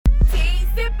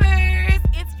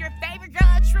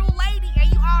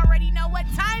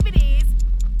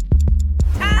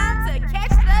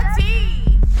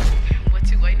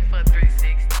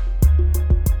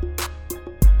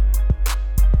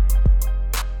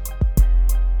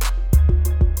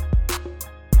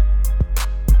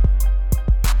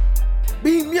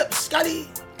Nobody.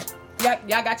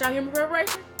 Y'all got y'all human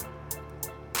preparation?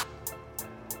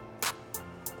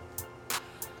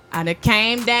 I done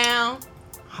came down,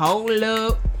 hold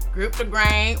up, grip the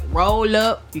grain, roll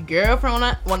up. Your girlfriend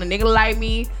want a nigga like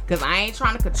me, cause I ain't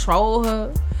trying to control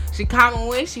her. She called me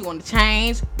when she want to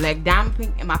change. Black diamond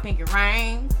pink and my pinky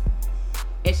ring.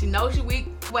 And she know she weak.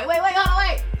 Wait, hold on,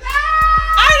 wait.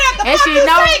 And she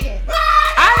know.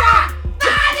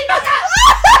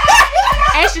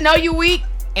 And she know you weak.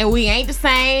 And we ain't the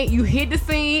same. You hit the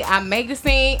scene. I make the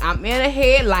scene. I'm in the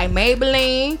head like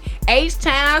Maybelline.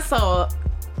 H-Town, so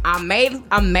I'm made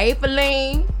for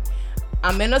lean.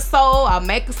 I'm in the soul. I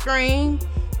make a scream.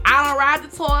 I don't ride the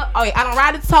toll. Oh yeah, I don't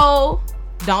ride the toll.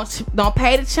 Don't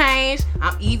pay the change.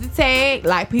 I'm easy tag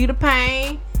like Peter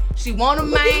Pan. She want a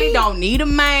man, don't need a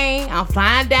man. I'm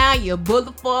flying down your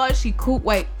boulevard. She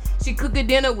cooking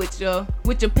dinner with your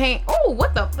pants. Oh,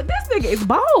 what the? This nigga is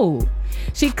bold.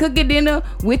 She cooking dinner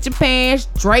with your pants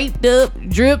draped up,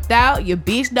 dripped out. Your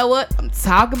bitch know what I'm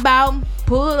talking about.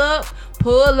 Pull up,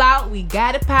 pull out. We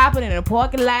got it popping in the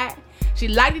parking lot. She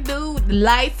like to do with the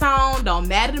lights on. Don't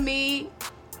matter to me.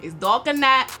 It's dark or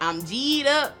not. I'm G'd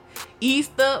up,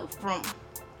 east up from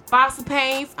fossil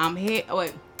pains. I'm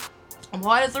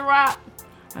hard as a rock.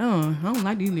 I don't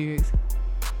like these lyrics.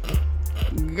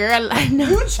 Girl, I know.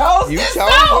 You chose this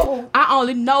song. I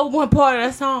only know one part of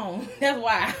the song. That's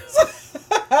why.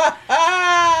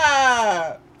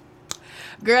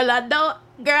 Girl, I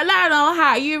know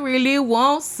how you really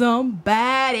want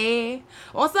somebody.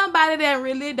 Want somebody that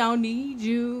really don't need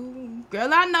you.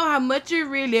 Girl, I know how much you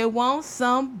really want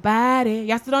somebody.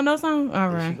 Y'all still don't know the song? All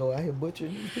right. She go out here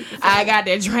butchering these people. I got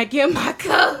that drink in my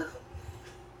cup.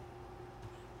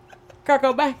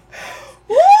 Kirko, bye.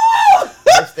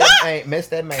 Mess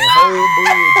that man whole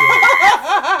bridge up.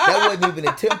 That wasn't even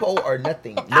a tempo or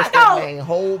nothing. Mess that man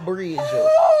whole bridge up.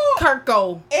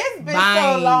 Kirko. It's been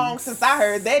so long since I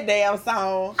heard that damn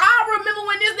song. I remember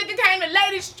when this nigga came to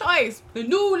Ladies' Choice. The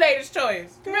new Ladies'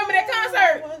 Choice. Remember that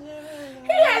concert?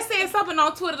 He had said something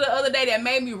on Twitter the other day that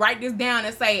made me write this down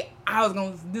and say,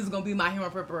 this is going to be my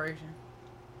human preparation.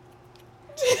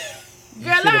 You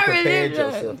should have prepared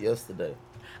yourself yesterday.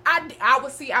 I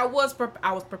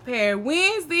was prepared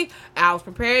Wednesday. I was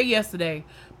prepared yesterday.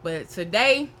 But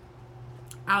today,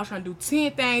 I was trying to do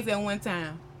 10 things at one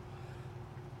time.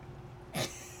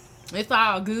 It's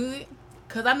all good.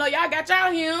 Because I know y'all got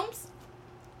y'all hymns.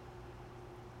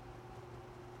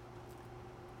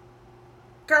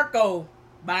 Kirko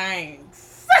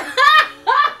bangs.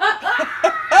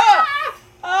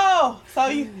 Oh, so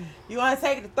you want to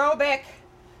take it to throwback?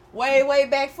 Way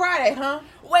back Friday, huh?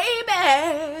 Way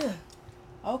back.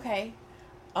 Okay.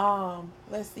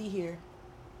 Let's see here.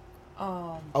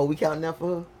 Oh, we counting that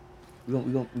for her? We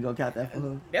gonna count that for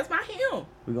her? That's my hymn.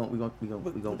 We gonna give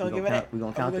it that? We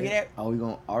gonna count that? Are we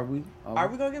gonna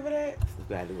give it that? We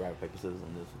gotta do rock paper scissors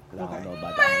on this one. 'Cause Okay. I don't know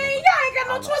about Man, that. y'all ain't got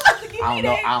no choice but to give me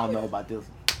that. I don't know about this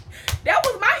one. That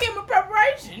was my human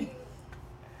preparation.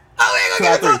 Oh, we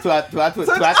ain't gonna Two out three.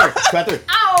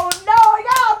 Oh no,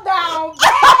 y'all down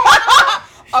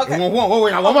bad. Okay. One more.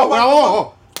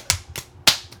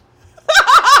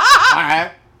 All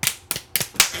right.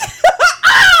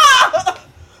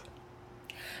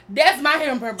 That's my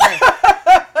human preparation.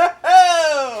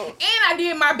 And I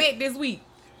did my bet this week.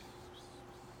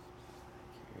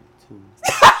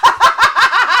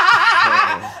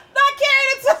 Not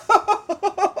carrying it too.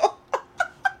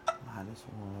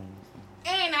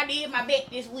 And I did my bet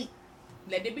this week.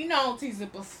 Let it be known,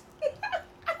 T-Zippers.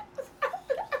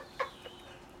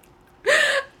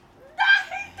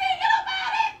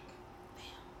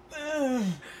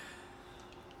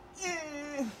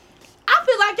 I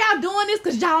feel like y'all doing this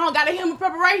because y'all don't got a human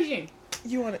preparation.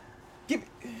 You want to give it?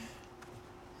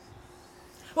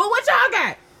 Well, what y'all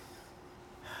got?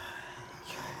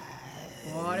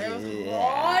 Oh, that was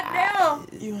hard now.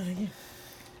 You want to give?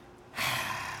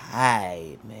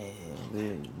 Alright,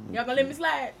 man. Y'all gonna let me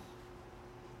slide?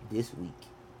 This week.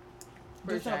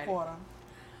 Get your quarter.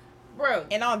 Bro.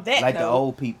 And on that Like note, the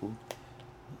old people.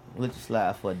 Let you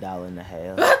slide for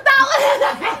 $1.50. $1.50. Let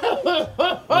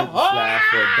you slide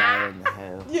for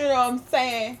 $1.50. you know what I'm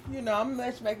saying? You know, I'm gonna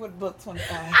let you make with $1.25.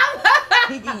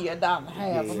 He give you $1.50.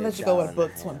 I'm gonna let you go with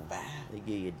 $1.25. They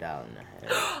give you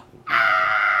 $1.50.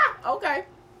 Okay.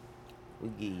 We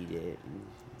give you that.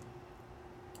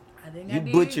 I think You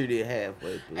butchered it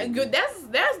halfway through. Good. That's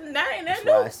that ain't that That's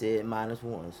new. why I said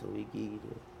 -1, so we give you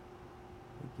that.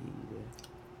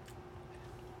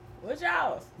 What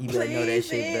y'all's? You better know that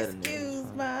shit better than Excuse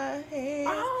that. my hands.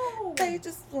 Oh. They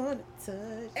just wanna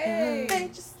touch. Hey. They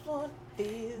just wanna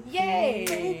feel. Yay.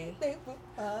 Maybe they will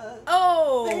hug.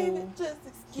 Oh. Baby, just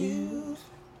excuse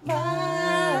my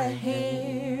my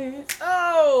hand.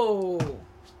 Oh.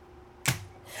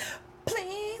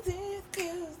 Please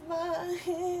excuse my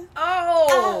hand.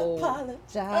 Oh. I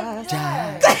apologize.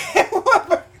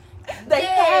 Jive. They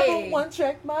have a Yay.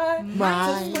 one-track mind.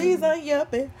 Mind. To squeeze on your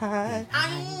behind.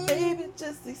 Ay. Baby,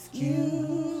 just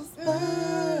excuse my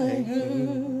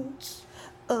hand.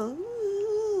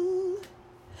 Oh,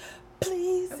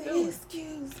 please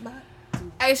excuse my.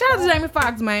 Hey, shout out to Jamie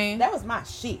Foxx, man. That was my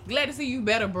shit. Glad to see you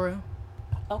better, bro.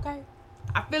 Okay.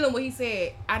 I feel him when he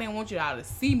said, I didn't want you all to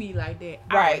see me like that.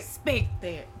 I Right. respect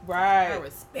that. I Right.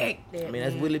 respect that. I mean,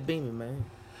 that's man. Willie Beeman, man.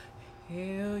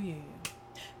 Hell yeah.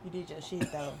 You did your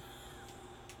shit though.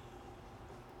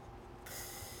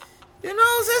 You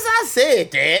know, since I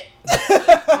said that,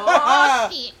 Oh,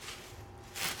 shit.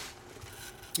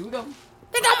 Here we go.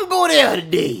 think I'm gonna go there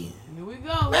today. Here we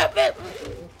go.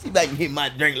 See if I can hit my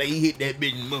drink like he hit that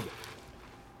bitch in the movie.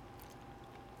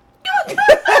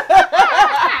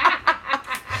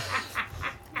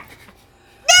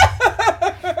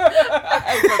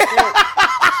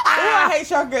 I hate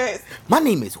your guts. My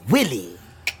name is Willie.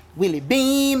 Willie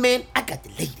Beeman. I got the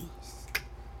ladies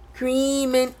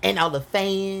creaming and all the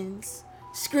fans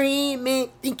screaming,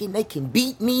 thinking they can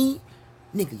beat me.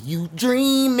 Nigga, you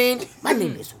dreaming. My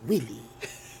name is Willie.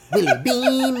 Willie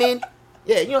Beeman.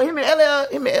 Yeah, you know, him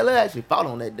and LL actually fought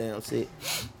on that damn set.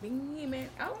 Man.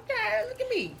 Okay, look at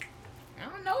me. I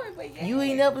don't know it, but yeah. You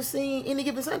ain't never seen Any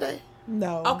Given Sunday?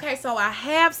 No. Okay, so I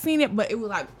have seen it, but it was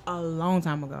like a long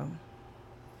time ago.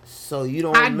 So you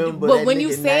don't remember but that when you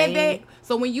nigga said name? that,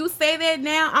 so when you say that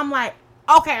now, I'm like,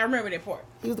 okay, I remember that part.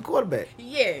 He was the quarterback.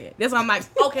 Yeah, that's why I'm like,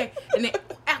 okay. And then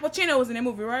Al Pacino was in that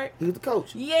movie, right? He was the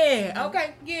coach. Yeah.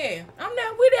 Okay. Yeah. I'm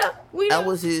there. We there. We there.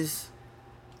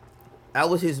 That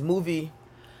was his movie.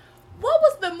 What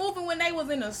was the movie when they was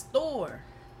in the store?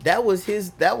 That was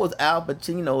Al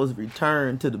Pacino's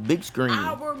return to the big screen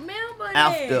I remember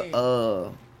after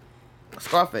that.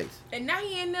 Scarface. And now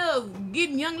he ended up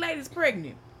getting young ladies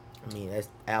pregnant. I mean, that's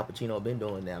Al Pacino been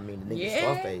doing that. I mean, the nigga Yeah,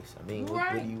 Scarface. I mean, you what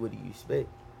right. do you expect?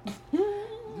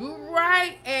 You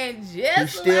right, and just He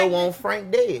still like want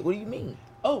Frank dead. What do you mean?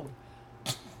 Oh.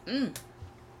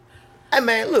 Hey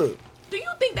man, look. Do you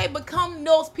think they become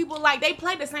those people like they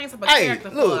play the same type of Hey, character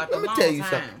for look. like a Let me long tell you time?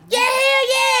 something.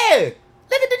 Yeah.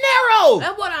 Look at De Niro.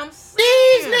 That's what I'm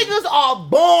saying. These niggas are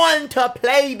born to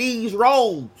play these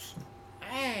roles.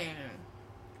 Man.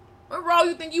 What role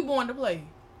you think you born to play?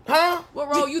 Huh? What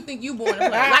role you think you born to play?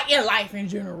 Like in life in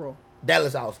general.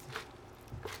 Dallas Austin.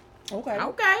 Okay. Okay, all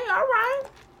right.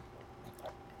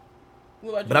 What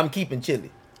about you? But I'm keeping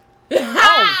Chili.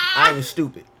 Oh, I ain't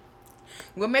stupid.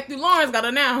 well, Matthew Lawrence got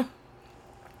her now.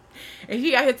 And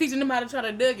he out here teaching them how to try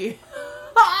to dug it.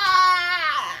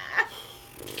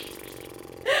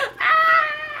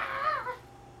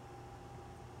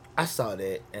 I saw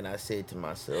that and I said to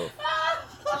myself,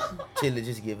 Chili,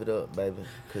 just give it up, baby.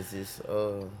 Cause it's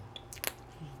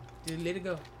Just let it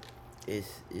go. it's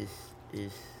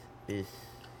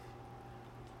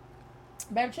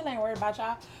Baby, Chill ain't worried about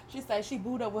y'all. She said she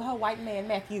booed up with her white man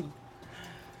Matthew.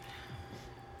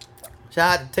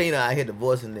 shout out to Tina out here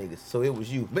divorcing niggas. So it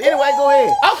was you. But anyway, go ahead.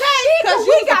 Okay, Because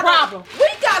you the problem. We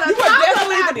gotta You were talk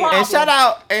definitely about the it. problem. And shout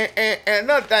out and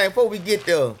another thing before we get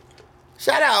there.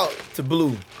 Shout out to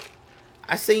Blue.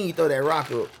 I seen you throw that rock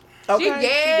up.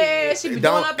 Okay. She be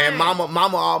doing her thing. And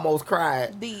mama almost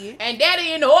cried. Did. And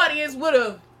daddy in the audience with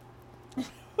her.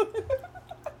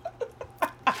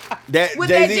 That With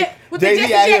Jay-Z, with the Jay-Z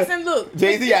Jesse out here, Jackson look.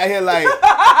 Jay-Z out here like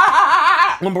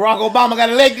when Barack Obama got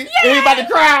elected, everybody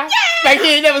cry. Like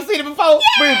he ain't never seen it before.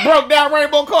 We broke down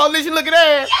Rainbow Coalition, look at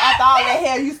that. After all that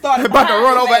hell you started About to behind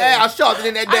run his over ass. Al Sharpton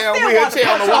in that I damn still wheelchair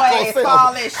on want to the put walk your on ass for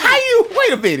all that film. shit. How you?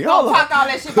 Wait a minute. Don't Hold on. talk all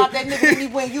that shit about that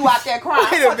nigga when you out there crying.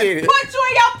 Wait a minute. Put you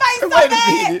in your face so Wait a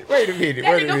bad. minute. Wait a minute.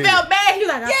 That Wait a nigga minute. felt bad. He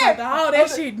like, I Yeah. took all that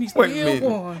shit and he Wait a still minute.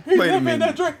 won. Wait a Up in that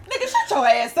minute. drink. Nigga, shut your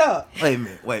ass up. Wait a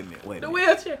minute. Wait a minute. Wait a The minute.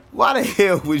 wheelchair. Why the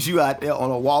hell was you out there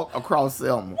on a walk across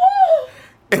Selma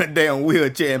in a damn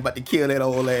wheelchair and about to kill that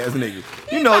old ass nigga?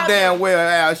 You know about damn to- well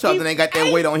Al Sharpton ain't got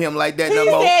that weight on him like that he no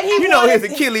more. said he You know his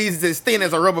wanted- Achilles is as thin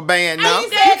as a rubber band now. He You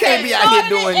said can't they be out here started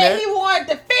doing it and that. he wanted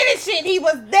to finish it. He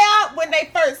was there when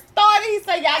they first started. He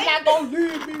said, y'all not gonna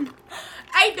leave me.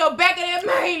 Ate the back of that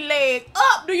main leg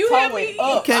up. Do you hear Toe me? it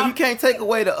up. You can't take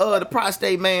away the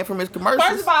prostate man from his commercials.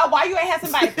 First of all, why you ain't had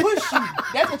somebody push you?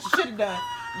 That's what you should have done.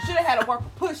 You should have had a worker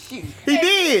push you. He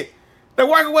did. The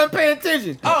worker wasn't paying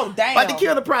attention. Oh, damn. About to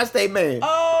kill the prostate man.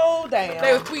 Oh, damn.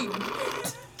 They was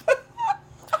tweeting.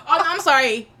 Oh, I'm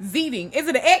sorry. Zeeting. Is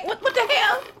it an X? What the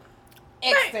hell?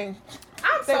 Xing.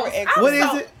 I'm they were X. What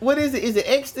is it? What is it? Is it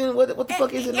X then? What the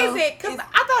fuck is it now? Is it? Because I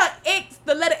thought X,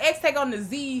 the letter X take on the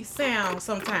Z sound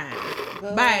sometimes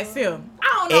by itself. I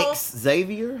don't know. X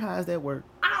Xavier? How does that work?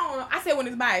 I don't know. I said when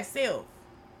it's by itself.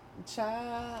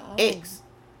 Child. X.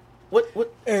 What?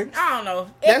 X. I don't know.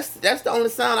 That's the only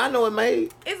sound I know it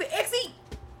made. Is it XE?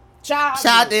 Child.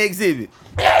 Shout out to Exhibit.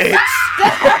 X.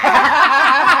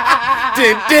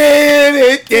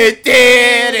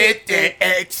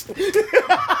 X.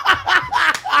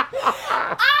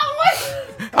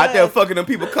 Out there fucking them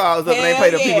people cars up and they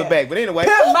pay them people back. But anyway.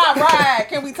 My ride.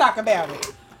 Can we talk about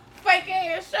it? Fake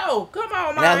ass show. Come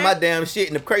on, man. That's my damn shit.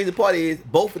 And the crazy part is,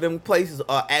 both of them places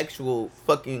are actual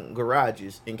fucking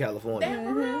garages in California. That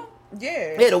for real?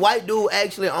 Yeah. Yeah, the white dude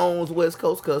actually owns West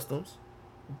Coast Customs.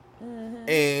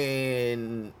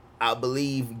 And I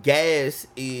believe Gas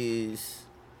is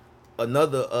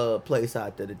another place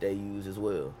out there that they use as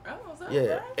well. Oh, so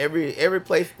Yeah, right. every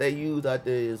place they use out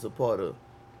there is a part of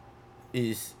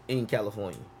is in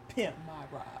California. Pimp my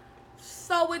ride.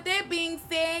 So with that being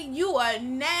said, you are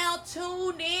now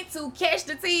tuned in to Catch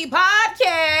the Tea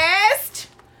podcast.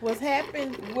 What's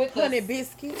happened with Honey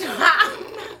Biscuits?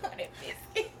 Honey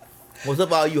biscuits. What's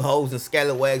up, all you hoes and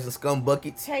scallywags and scum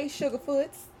buckets? Hey,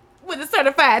 Sugarfoots. With the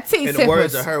certified tea In the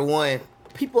words of her one,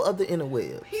 people of the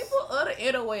interwebs. People of the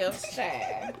interwebs,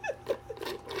 child.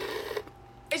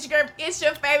 It's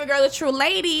your favorite girl, the true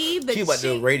lady. The She about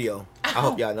to do radio. I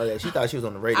hope y'all know that. She thought she was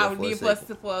on the radio I for a need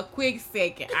second. for a quick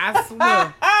second. I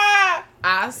swear.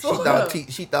 I swear.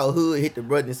 She thought Hood hit the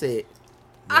button and said,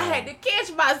 I had to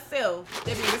catch myself.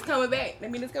 That means it's coming back.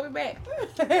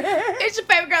 It's your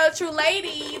favorite girl, the true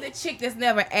lady. The chick that's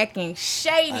never acting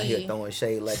shady. I hear throwing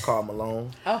shade like Karl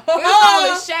Malone. It's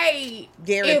only shade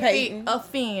Gary if Payton. it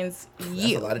offends That's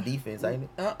you. a lot of defense, ain't it?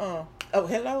 Oh,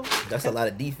 hello. That's a lot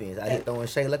of defense. I hear throwing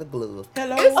shade like a glove.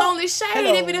 Hello. It's only shade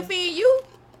Hello. if it offends you.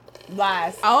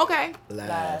 Lies. Oh, okay.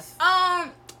 Lies.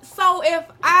 So if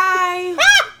I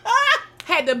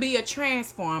had to be a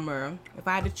transformer, if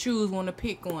I had to choose one to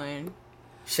pick one,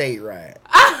 Shade ride.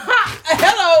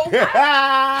 Hello.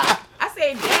 I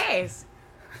said Jazz.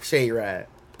 Shade ride.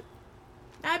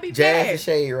 I'd be Jazz and Jazz.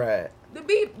 shade ride. The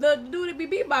dude that be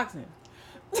beatboxing.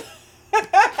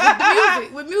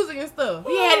 with music and stuff.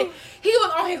 He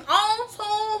was on his own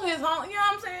tune, you know what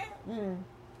I'm saying?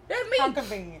 That's me. How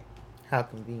convenient. How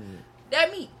convenient.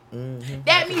 That me. Mm-hmm.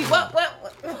 That me. What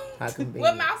How convenient.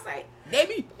 what mouth say? That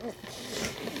me.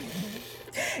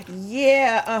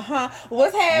 Yeah,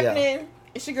 What's happening?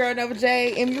 It's your girl Nova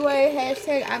J. MUA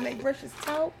hashtag I make brushes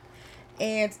talk.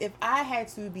 And if I had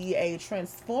to be a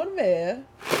transformer,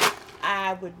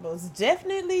 I would most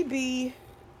definitely be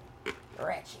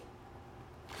Ratchet.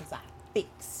 Because I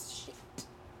fix shit.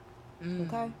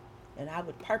 Okay? And I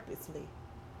would purposely,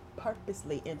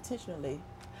 intentionally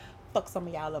fuck some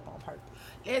of y'all up on purpose.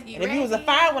 Let's get And if you was a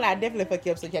fine one, I'd definitely fuck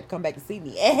you up so you had to come back and see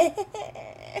me.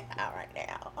 All right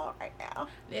now.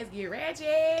 Let's get ratchet.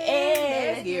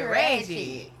 Let's get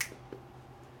ratchet.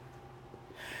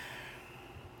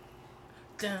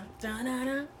 Dun, dun, dun,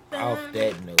 dun, dun, Off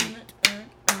that note.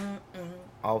 dun.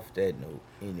 Off that note.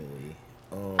 Anyway.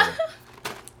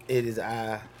 It is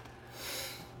I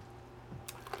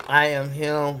am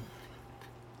him.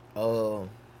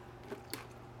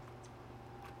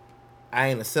 I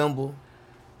ain't a symbol.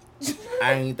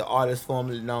 I ain't the artist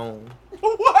formerly known.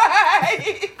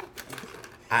 Why?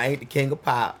 I ain't the king of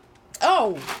pop.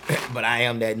 Oh. But I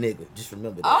am that nigga. Just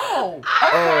remember that. Oh.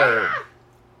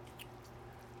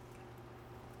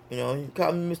 You know, you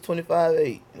call me Miss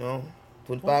 25-8. You know,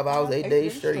 25 hours, 8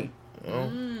 days straight. You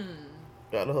know,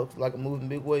 got the hooks like a moving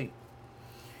big weight.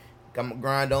 Got my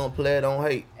grind on, play it on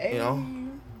hate. You know,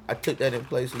 I took that in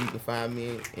place so you can find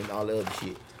me and all the other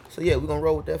shit. So yeah, we're gonna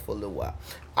roll with that for a little while.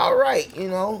 All right, you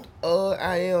know,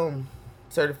 I am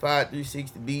certified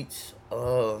 360 beats.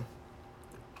 The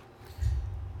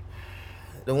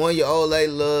one your old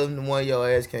lady loves, and the one your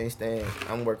ass can't stand.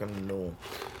 I'm working on the new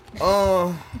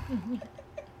one.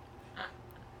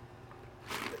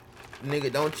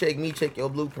 Nigga, don't check me, check your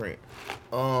blueprint.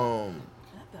 Don't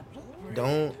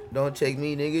check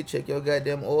me, nigga. Check your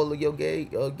goddamn oil or your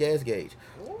gas gauge.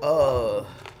 That's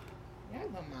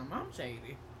my mom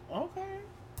shady. Okay.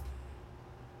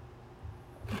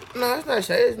 No, that's not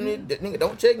shade. Nigga,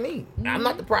 don't check me. I'm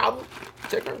not the problem.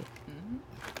 Check her.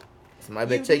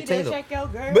 Somebody better check Tina. Check your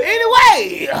girl. But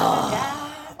anyway,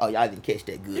 oh, y'all didn't catch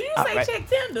that good. Did you All say right. check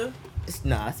Tinder?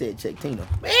 Nah, I said check Tina.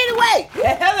 But anyway,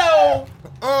 Hello.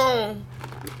 Oh,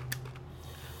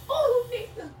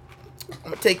 nigga.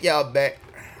 I'm gonna take y'all back.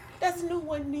 That's a new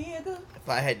one, nigga. If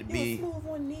I had to You a be, smooth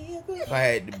one, nigga. if I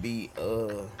had to be,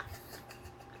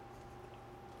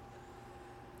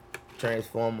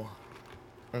 Transformer.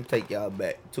 I'm gonna take y'all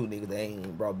back. 2 niggas that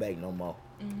ain't brought back no more.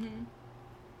 Mm-hmm.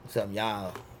 Something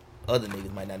y'all other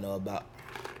niggas might not know about.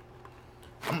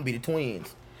 I'm gonna be the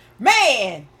twins.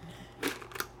 Man!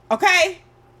 Okay?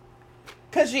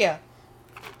 Cause yeah.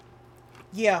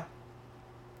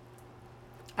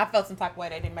 I felt some type of way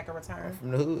they didn't make a return.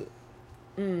 From the hood.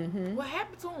 Mm-hmm. What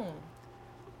happened to them?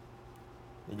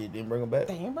 They just didn't bring them back.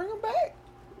 They didn't bring them back.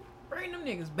 Bring them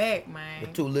niggas back, man. The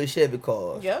 2 little Chevy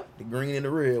cars. Yep. The green and the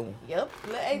red one. Yep.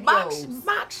 Box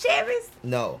Chevys?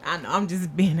 No. I know, I'm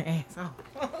just being an asshole.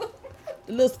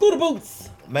 The little scooter boots.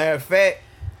 Matter of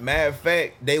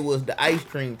fact, they was the ice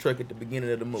cream truck at the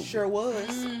beginning of the movie. Sure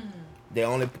was. They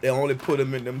only put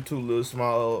them in them 2 little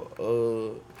small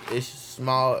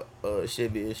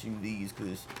Chevy SUVs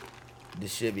because the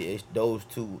Chevy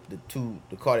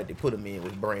the car that they put them in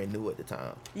was brand new at the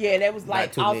time. Yeah, that was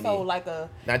like also many, like a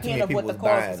not too hint many of people what the was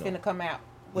cars buying was them. finna come out.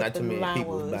 What Not the too many line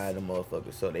people was was. buying them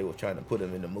motherfuckers, so they were trying to put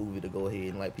them in the movie to go ahead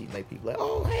and make people like,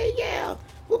 oh hey yeah,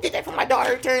 we'll get that for my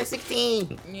daughter who turned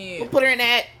 16. Yeah. We'll put her in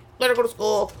that. Let her go to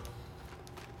school.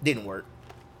 Didn't work.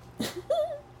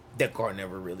 That car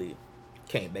never really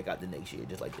came back out the next year,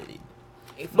 just like they did.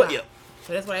 But yeah.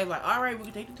 So that's why they was like, all right, we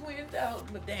can take the twins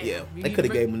out. But damn. Yeah, they could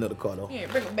have gave him another car though. Yeah,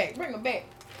 bring them back.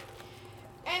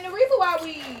 And the reason why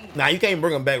we... Nah, you can't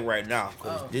bring them back right now,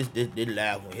 cause this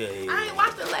live one here. I ain't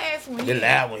watched the last one. The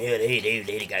live one here,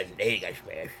 they got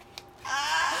smashed.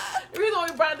 The reason why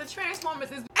we brought the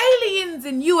Transformers is aliens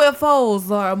and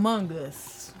UFOs are among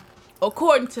us.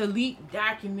 According to leaked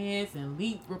documents and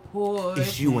leaked reports.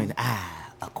 It's you and I,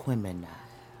 a criminal.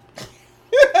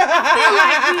 I feel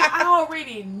like we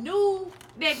already knew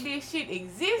that this shit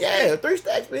existed. Yeah, 3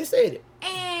 Stacks been said it.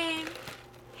 And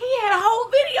he had a whole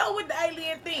video with the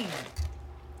alien thing.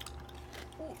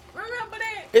 Remember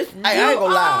that? I ain't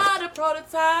gonna lie. You are the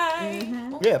prototype.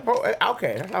 Mm-hmm. Yeah,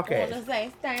 okay, that's okay. On the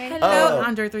same thing. Hello,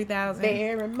 Andre 3000.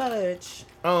 Very much.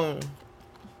 How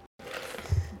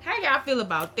y'all feel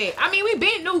about that? I mean, we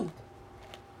been new.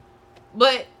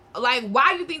 But, like,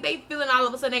 why you think they feeling all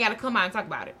of a sudden they gotta come out and talk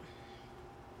about it?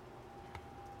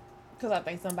 Because I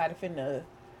think somebody finna...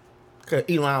 Cause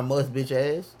Elon Musk bitch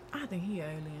ass. I think he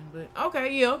alien, but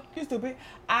okay, yeah. You stupid.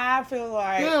 I feel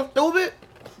like... Yeah, stupid.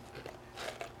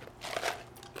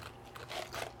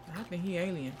 I think he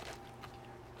alien.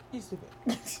 You stupid.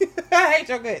 I hate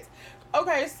your guts.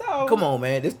 Okay, so... Come on,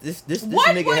 man. This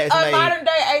what nigga would has a made... modern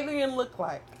day alien look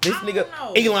like? This I nigga...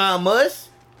 don't know. Elon Musk?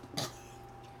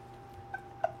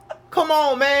 Come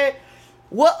on, man.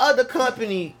 What other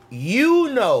company you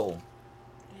know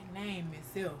That name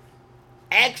itself.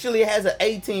 actually has an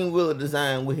 18-wheeler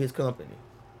design with his company?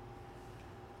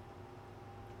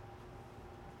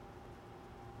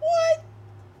 What?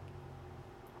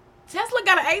 Tesla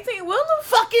got an 18-wheeler?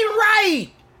 Fucking right.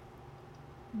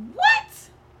 What?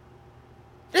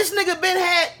 This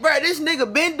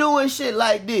nigga been doing shit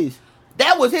like this.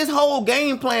 That was his whole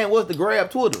game plan, was to grab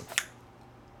Twitter.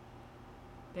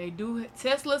 They do.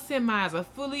 Tesla semis, a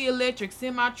fully electric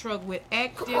semi-truck with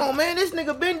active... Come on, man. This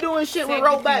nigga been doing shit with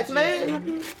Technical robots, features.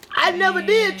 man. I never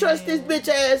did trust this bitch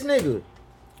ass nigga.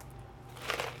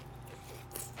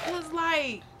 It was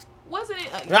like... Wasn't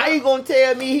it... Now you gonna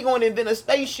tell me he gonna invent a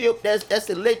spaceship that's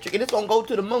electric and it's gonna go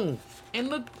to the moon? And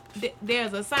look,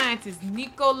 there's a scientist,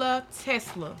 Nikola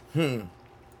Tesla.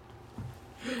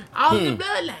 All in the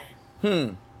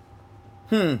bloodline.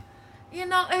 You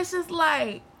know, it's just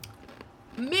like...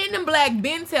 Men in Black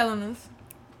been telling us.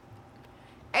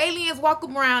 Aliens walk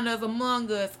around us, among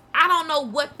us. I don't know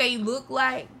what they look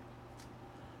like.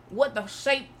 What the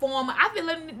shape, form. I feel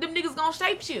like them niggas gonna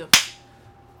shapeshift.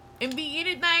 And be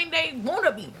anything they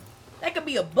wanna be. They could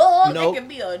be a bug. Nope. They could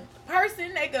be a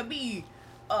person. They could be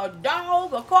a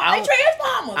dog, a car. They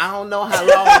Transformers. I don't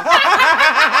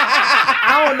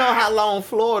know how long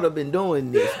Florida been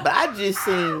doing this, but I just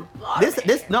seen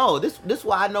this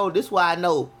why I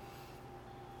know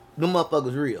them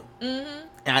motherfuckers real. Mm-hmm.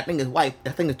 And I think it's white. I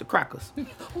think it's the crackers.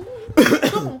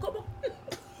 Come on.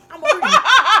 I'm over here.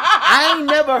 I ain't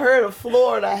never heard of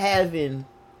Florida having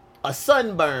a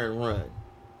sunburn run.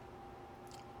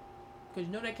 Cause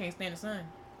you know they can't stand the sun.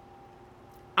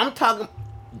 I'm talking.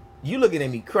 You looking at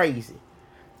me crazy.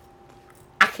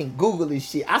 I can Google this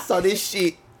shit. I saw this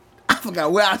shit. I forgot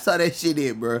where I saw that shit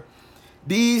at, bro.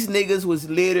 These niggas was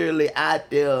literally out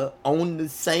there on the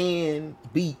sand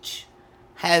beach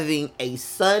having a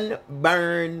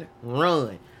sunburn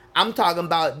run. I'm talking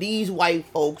about these white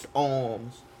folks'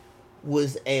 arms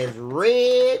was as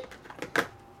red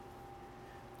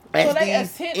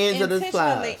as these ends of the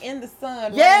flowers. Intentionally in the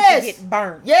sun, Yes, to get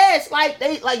burnt. Yes, like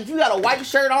if you got a white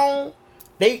shirt on,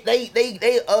 they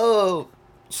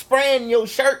spraying your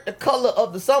shirt the color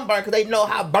of the sunburn because they know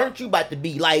how burnt you about to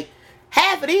be. Like,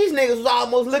 half of these niggas was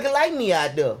almost looking like me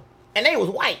out there. And they was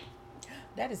white.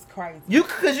 That is crazy.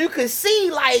 Because you could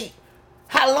see, like,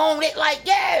 how long it, like,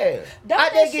 yeah.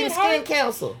 Out there getting skin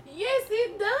cancer. Yes,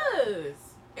 it does.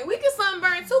 And we can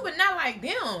sunburn too, but not like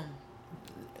them.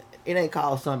 It ain't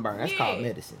called sunburn. That's called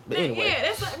medicine. But anyway. Yeah,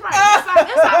 that's right.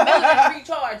 That's how melanin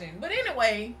recharging. But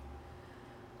anyway.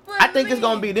 I think it's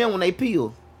going to be them when they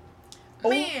peel.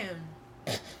 Man.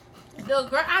 The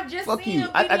girl, I just fuck seen you.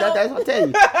 a video. That's what I tell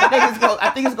you. I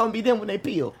think it's going to be them when they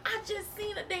peel. I just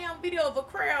seen a damn video of a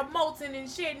crab molting and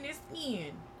shedding its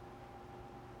skin.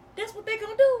 That's what they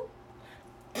going to do.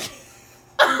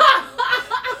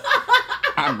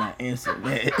 I'm not answering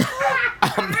that.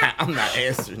 I'm not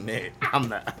answering that. I'm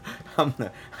not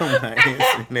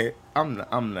answering that.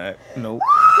 I'm not. Nope.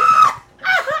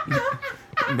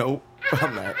 Nope.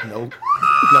 I'm not. Nope.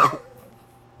 Nope.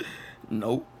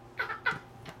 Nope.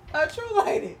 A true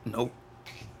lady. Nope.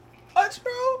 A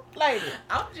true lady.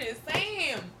 I'm just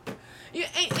saying. It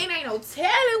ain't no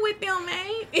telling with them,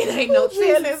 man. It ain't no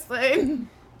telling, son.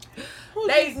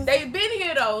 They been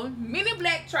here though. Men in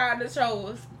Black tried to show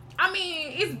us. I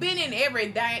mean, it's been in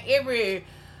every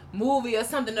movie or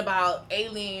something about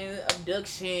alien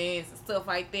abductions and stuff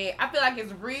like that. I feel like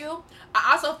it's real.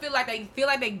 I also feel like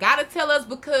they gotta tell us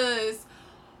because,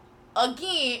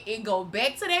 again, it go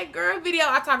back to that girl video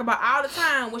I talk about all the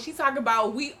time when she talk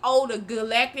about we owe the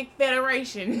Galactic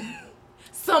Federation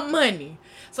some money.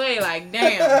 So they like,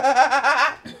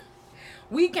 damn.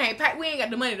 We can't pay. We ain't got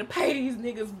the money to pay these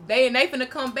niggas. They finna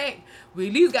come back. We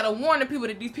at least gotta warn the people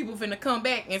that these people finna come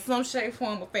back in some shape,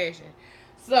 form, or fashion.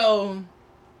 So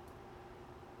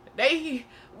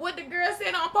what the girl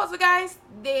said on Poster Guys,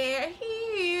 they're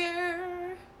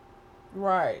here.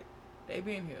 Right. They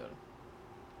been here.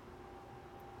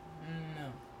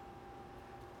 No.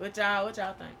 What y'all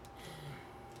think?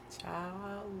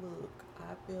 Child, look,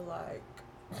 I feel like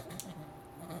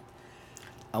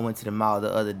I went to the mall the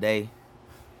other day.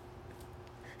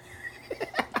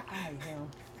 I hate him.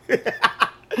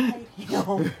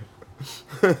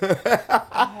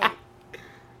 I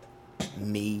hate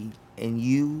me and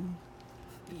you,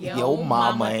 your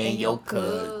mama and your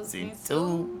cousin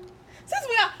too.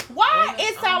 Why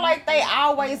it sound like they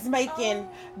always making?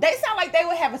 They sound like they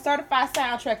would have a certified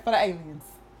soundtrack for the aliens.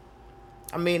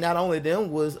 I mean, not only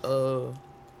them was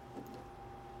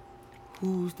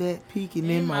who's that peeking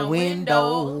in my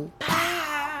window? Pow.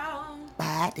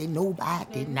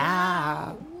 Nobody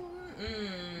now.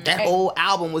 That whole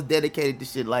album was dedicated to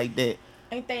shit like that.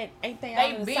 Ain't they They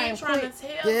been been trying to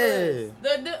tell Yeah. us.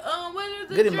 What is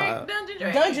Good the in my-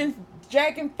 Dungeon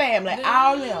Dragon family,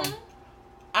 all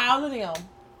of them.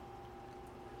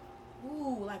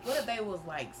 Ooh, like what if they was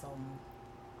like some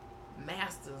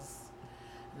masters?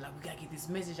 Like we gotta get this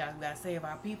message out. We gotta save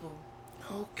our people.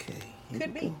 Okay.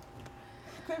 Could be.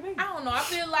 I don't know. I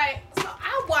feel like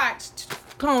I watched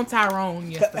Clone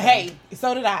Tyrone yesterday. Hey,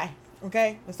 so did I.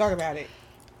 Okay, let's talk about it.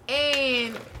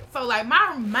 And so like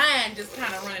my mind just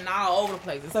kind of running all over the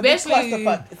place, It's a big especially.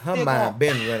 clusterfuck. Her mind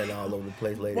been running all over the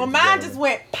place lately. Well, mine just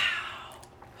went pow.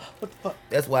 What the fuck?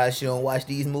 That's why she don't watch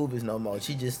these movies no more.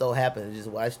 She just so happened to just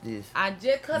watch this.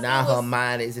 Now her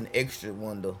mind is an extra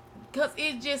wonder. Cause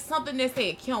it's just something that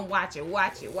said, Kim, watch it.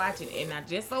 And I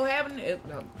just so happened to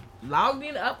logged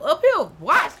in up here,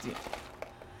 watched it.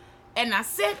 And I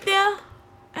sat there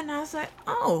and I was like,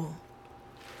 oh,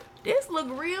 this look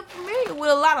real familiar with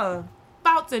a lot of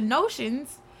thoughts and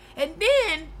notions. And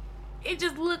then it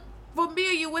just looked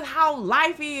familiar with how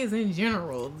life is in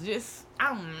general. Just,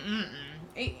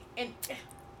 and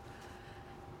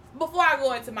before I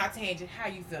go into my tangent, how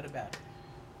you felt about it?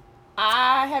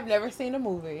 I have never seen a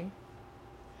movie.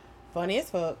 Funny as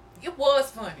fuck. It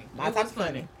was funny. My type of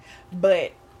funny.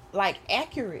 But, like,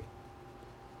 accurate.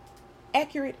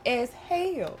 Accurate as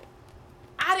hell.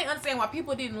 I didn't understand why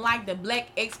people didn't like the black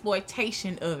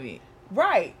exploitation of it.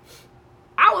 Right.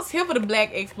 I was here for the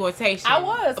black exploitation. I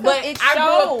was, but it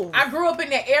I grew up in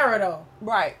that era though.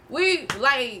 Right. We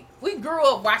grew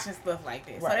up watching stuff like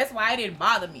that, right. So that's why it didn't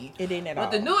bother me. It didn't at all.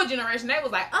 But the newer generation, they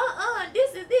was like,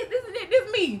 this is it, this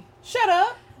is me. Shut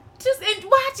up. Just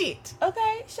watch it.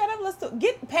 Okay, shut up. Let's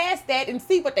get past that and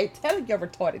see what they telling your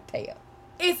retarded tail.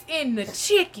 It's in the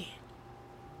chicken.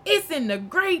 It's in the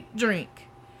grape drink.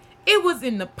 It was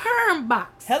in the perm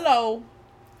box. Hello.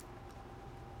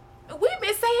 We've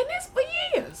been saying this for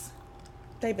years.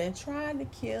 They've been trying to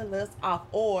kill us off,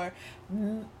 or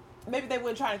maybe they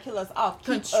weren't trying to kill us off,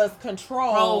 keep us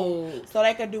controlled, so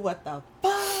they could do what the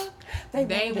fuck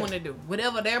they want to do.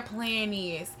 Whatever their plan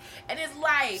is. And it's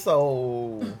like...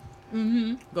 So...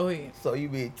 Go ahead. So you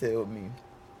mean tell me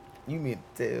You mean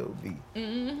to tell me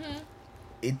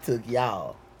it took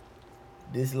y'all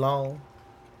this long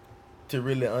to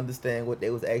really understand what they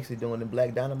was actually doing in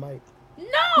Black Dynamite?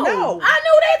 No. I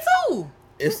knew that too.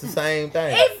 It's the same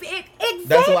thing. Exactly.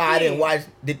 That's why I didn't watch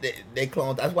they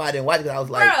cloned. That's why I didn't watch it, because I was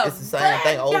like, it's the same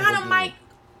thing over again.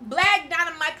 Black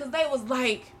Dynamite, because they was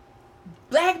like,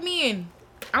 black men,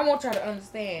 I want y'all to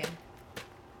understand.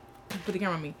 Put the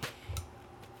camera on me.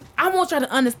 I want y'all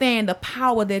to understand the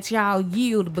power that y'all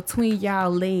yield between y'all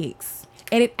legs.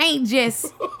 And it ain't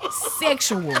just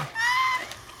sexual.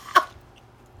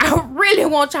 I really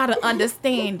want y'all to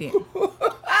understand it.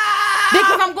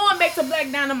 Because I'm going back to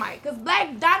Black Dynamite. Because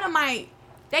Black Dynamite,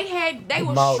 they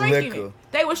were shrinking it.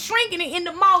 They were shrinking it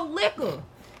into malt liquor.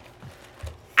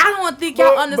 I don't think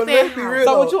y'all understand let's be how. real,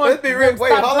 So what you want? let's be real.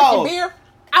 Wait, hold on. Beer?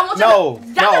 I want y'all to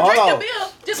drink the beer.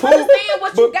 Just understand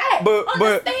what you got.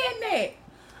 Understand that.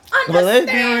 But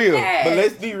let's be real. But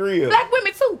let's be real. Black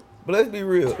women too. But let's be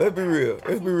real. Let's be real.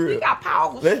 Let's be real. We got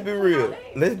powerful. Let's be real.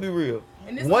 Let's be real.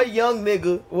 What young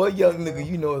nigga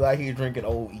you know is out here drinking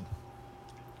OE?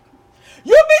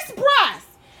 You'll be surprised.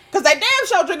 Cause they damn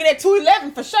sure drinking that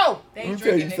 211 for sure. Let me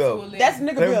tell you something. That's nigga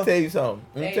Let bill. me tell you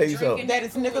something. That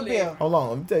is nigga bill. Hold on,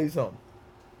 let me tell you something.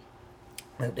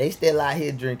 If they still out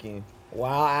here drinking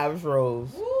Wild Irish Rose,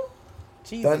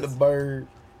 Thunderbird,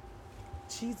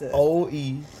 Jesus,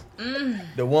 OE,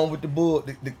 the one with the bull,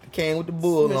 the can with the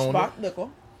bull on it.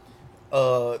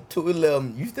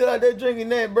 211. You still out there drinking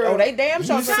that, bro? Oh, they damn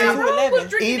sure Tyrone was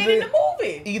drinking it in the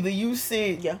movie. Either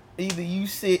you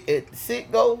sit at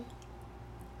Sit-Go,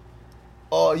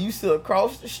 or you sit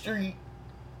across the street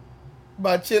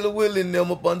by Chilla Willie and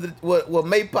them up under what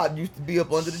Maypop used to be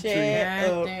up under the tree.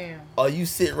 Damn. Or you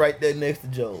sit right there next to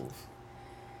Joe's.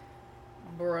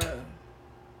 Bruh.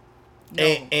 No.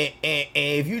 And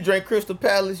if you drink Crystal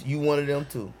Palace, you one of them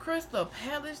too. Crystal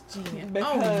Palace gin.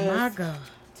 Because Oh my God.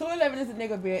 211 is a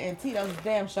nigga beer and Tito's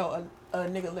damn sure a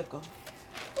nigga liquor.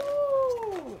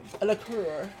 Ooh, a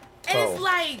liqueur. And it's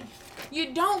like,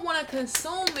 you don't want to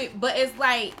consume it, but it's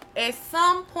like, at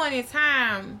some point in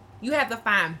time, you have to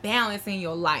find balance in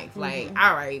your life. Like,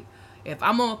 all right, if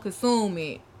I'm going to consume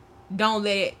it, don't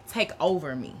let it take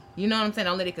over me. You know what I'm saying?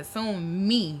 Don't let it consume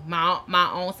me,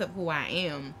 my own self, who I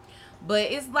am.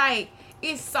 But it's like,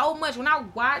 it's so much. When I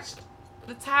watched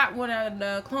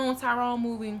the Clone Tyrone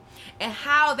movie, and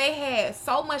how they had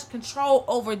so much control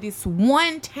over this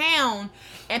one town,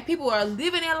 and people are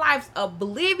living their lives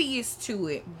oblivious to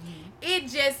it.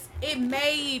 It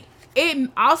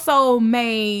also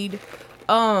made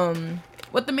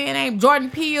what the man named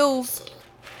Jordan Peele's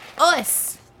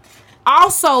Us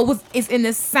also is in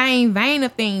the same vein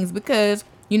of things, because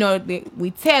we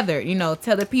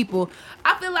tether people.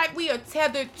 I feel like we are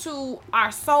tethered to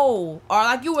our soul, or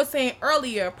like you were saying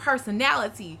earlier,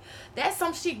 personality. That's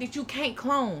some shit that you can't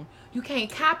clone. You can't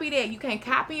copy that. You can't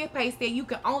copy and paste that. You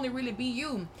can only really be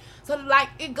you. So like,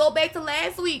 it go back to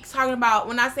last week talking about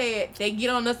when I said they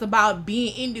get on us about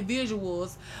being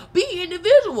individuals. Be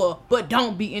individual, but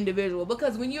don't be individual,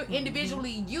 because when you're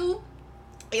individually you,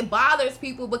 it bothers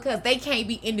people because they can't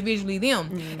be individually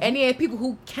them. And then people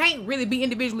who can't really be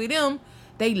individually them,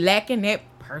 they lacking that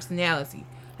personality.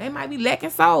 They might be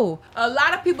lacking soul. A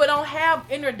lot of people don't have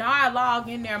inner dialogue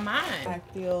in their mind. I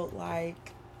feel like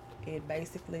it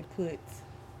basically puts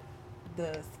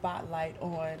the spotlight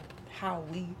on how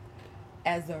we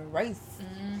as a race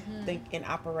think and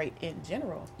operate in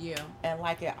general. Yeah. And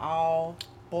like it all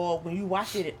boiled, when you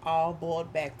watch it all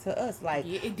boiled back to us. Like,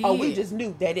 it did. Oh, we just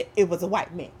knew that it was a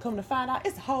white man. Come to find out,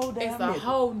 it's a whole damn nigga.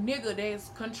 Whole nigga that's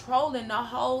controlling the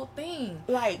whole thing.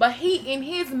 Like, but he, in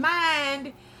his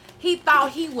mind, he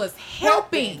thought he was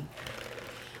helping.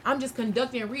 I'm just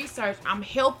conducting research. I'm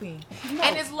helping. No.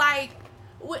 And it's like,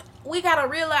 we gotta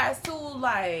realize too,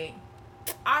 like,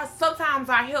 sometimes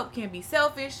our help can be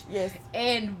selfish. Yes.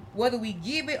 And whether we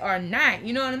give it or not,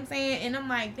 you know what I'm saying? And I'm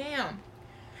like, damn,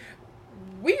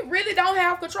 we really don't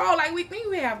have control like we think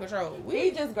we have control. We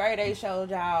just grade A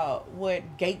showed y'all what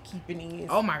gatekeeping is.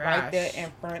 Oh my gosh. Right there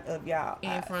in front of y'all.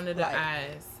 In front of the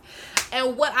eyes.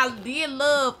 And what I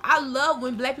love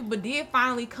when black people did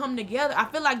finally come together. I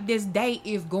feel like this day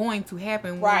is going to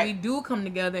happen when we do come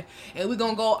together, and we're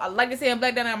going to go, like they say in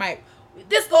Black Dynamite,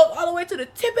 this goes all the way to the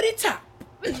tippity top.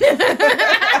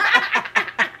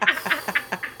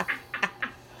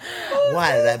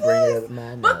 Why did I bring it up in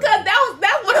my mind? Because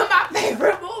that's one of my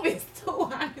favorite movies too,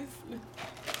 honestly.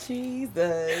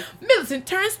 Jesus. Millicent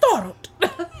turned startled.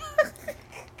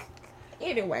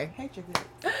 Anyway. Hate your good.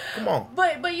 Come on.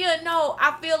 But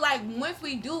I feel like once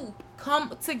we do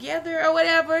come together or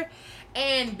whatever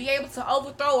and be able to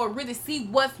overthrow or really see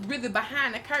what's really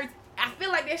behind the curtain, I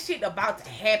feel like that shit about to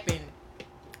happen,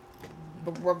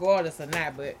 regardless or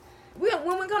not. But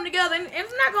when we come together, and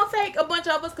it's not gonna take a bunch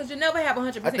of us because you never have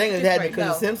 100%. I think it's happening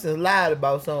because the Simpsons lied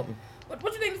about something. What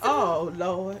you think? Oh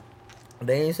Lord.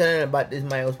 They ain't saying about this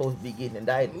man was supposed to be getting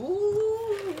indicted.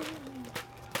 Ooh.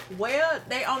 Well,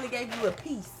 they only gave you a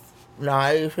piece. No,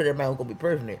 I ain't sure that man was gonna be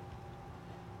president.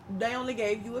 They only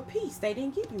gave you a piece. They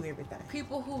didn't give you everything.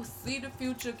 People who see the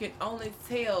future can only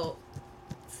tell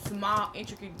small,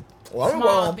 intricate. Well, I'm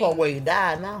going part where he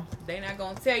died now. They not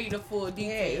gonna tell you the full Yeah,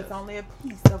 details. it's only a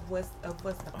piece of what's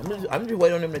I'm just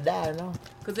waiting on him to die now.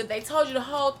 Cause if they told you the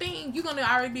whole thing, you're gonna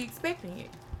already be expecting it.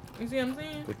 You see what I'm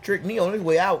saying? But trick me on his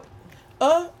way out.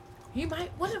 He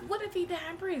might. What if he died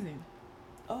in prison?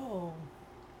 Oh.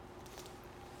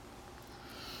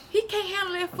 He can't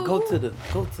handle that food. Go to the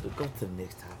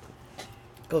next topic.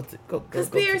 Go.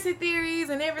 Conspiracy theories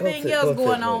and everything else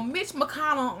going on. Mitch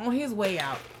McConnell on his way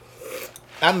out.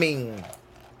 I mean,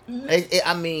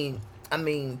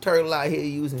 Turtle out here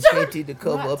using Skinty to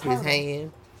cover up his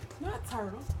hand. Not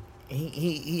Turtle.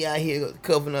 He out here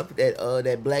covering up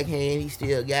that black hand he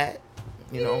still got.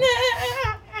 You know.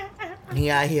 He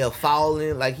out here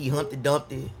falling like he Humpty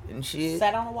Dumpty and shit.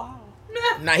 Sat on the wall.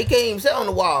 Nah, he can't even sit on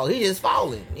the wall. He just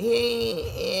falling. He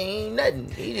ain't nothing.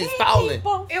 He just falling.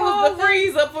 It was the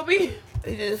freeze up for me.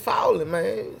 He just falling,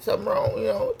 man. Something wrong, you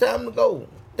know. Time to go.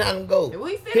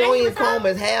 He don't even comb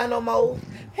his hair no more.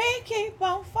 He keep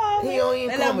on falling. He don't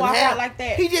even comb his hair like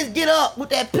that. He just get up with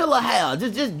that pillow hair.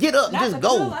 Just get up and Not just the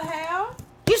go. pillow hair.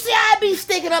 You see how I be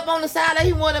sticking up on the side like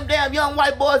he one of them damn young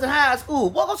white boys in high school.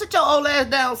 Boy, go sit your old ass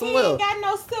down He somewhere. ain't got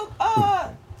no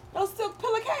silk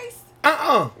pillowcase.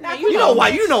 Now, you know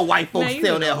white folks stay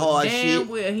on that hard shit.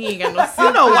 Well, he ain't got no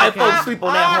You know white folks sleep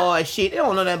on that hard shit. They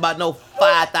don't know nothing about no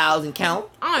 5,000 count.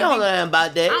 They don't know nothing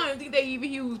about that. I don't even think they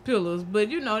even use pillows, but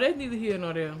you know, that's neither here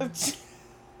nor there.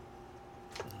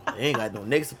 They ain't got no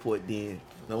neck support then.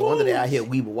 No wonder they out here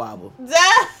weeble wobble.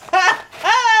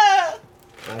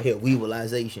 Out here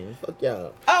weevilization. Fuck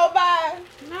y'all. Oh my.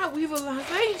 Not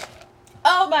weevilization.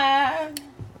 Oh my.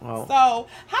 Oh. So,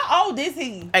 how old is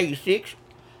he? 86.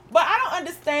 But I don't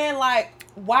understand, like,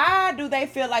 why do they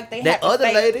feel like they have to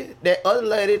That other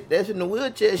lady that's in the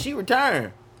wheelchair, she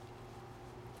retired.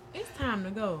 It's time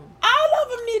to go. All of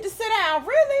them need to sit down,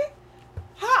 really?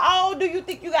 How old do you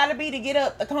think you gotta be to get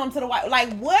up to come to the white?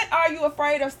 Like, what are you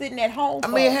afraid of sitting at home for?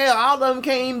 I mean, hell, all of them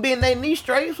can't even bend their knee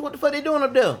straight. So what the fuck they doing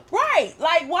up there? Right.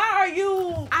 Like, why are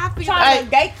you trying to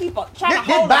gatekeeper, trying to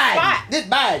hold a spot? This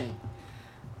Biden.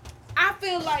 I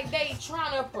feel like they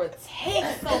trying to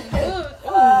protect some good.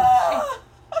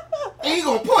 You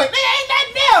gonna point? They ain't that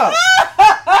there.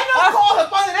 Ain't no call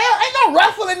up under there. Ain't no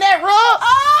ruffle in that rug.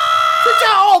 Sit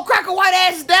your old cracker white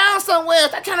asses down somewhere.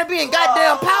 Stop trying to be in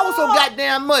goddamn power so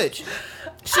goddamn much.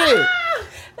 Shit.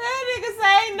 That nigga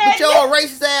saying that. With your old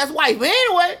racist ass wife. But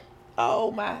anyway.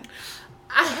 Oh my.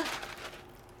 I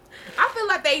feel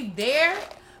like they there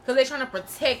because they trying to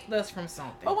protect us from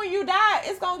something. But when you die,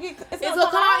 it's gonna come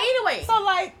out anyway. So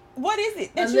like, what is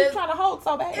it that you trying to hold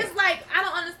so bad? It's like, I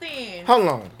don't understand. Hold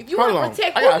on. If you want to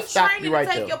protect, who you training to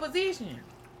take your position?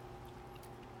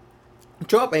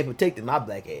 Trump ain't protecting my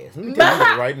black ass. Let me tell you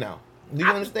that right now. Do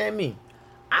you understand me?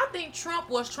 I think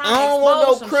Trump was trying I don't to want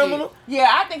expose no some criminal. shit.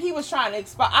 Yeah, I think he was trying to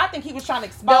expose.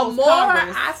 The more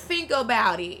Congress. I think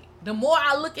about it, the more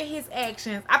I look at his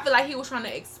actions, I feel like he was trying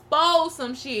to expose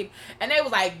some shit, and they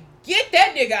was like, "Get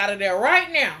that nigga out of there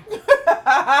right now."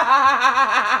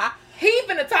 He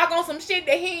finna talk on some shit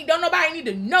that don't nobody need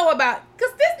to know about,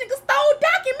 cause this nigga stole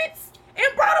documents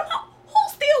and brought them home. Who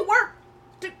still work?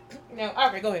 No,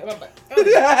 all right, go ahead.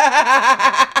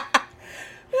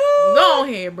 Go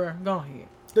ahead, bro. Go ahead.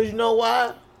 Cause you know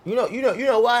why? You know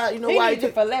why? You know he why? needed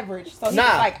it for leverage. So he was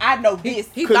like, I know this.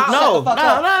 He thought, no.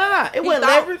 It wasn't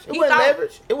leverage. It wasn't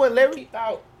leverage. It wasn't leverage. He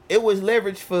thought. It was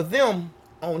leverage for them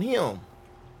on him.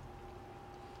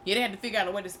 Yeah, they had to figure out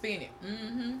a way to spin it.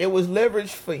 Mm-hmm. It was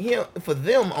leverage for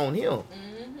them on him.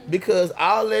 Mm-hmm. Because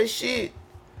all that shit,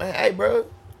 man, hey, bro,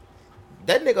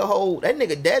 that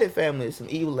nigga daddy family is some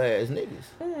evil ass niggas.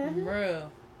 Mm-hmm.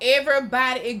 Bro,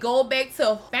 everybody, it go back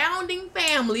to founding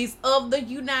families of the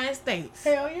United States.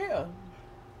 Hell yeah.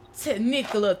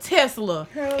 Nikola Tesla,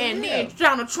 and then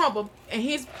Donald Trump and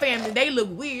his family, they look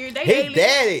weird. His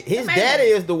daddy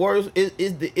is the worst.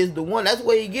 Is the one. That's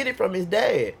where he get it from. His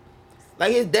dad.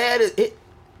 Like his dad is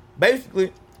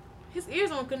basically. His ears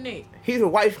don't connect. He's a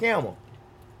white scammer.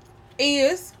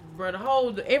 Is. Bro,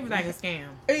 everything is scam.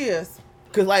 Is.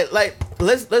 Cause like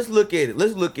let's look at it.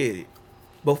 Let's look at it.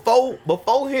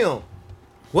 Before him,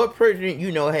 what president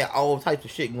had all types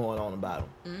of shit going on about him?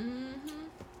 Mm-hmm.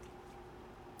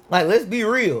 Like, let's be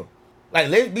real. Like,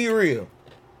 let's be real.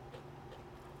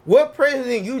 What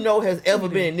president you know has ever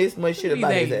been in this much shit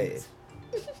about his ass?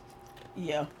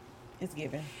 Yeah, it's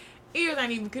given. Ears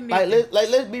ain't even connected.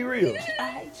 Let's be real. I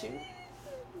hate you.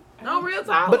 No real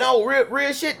talk. But no,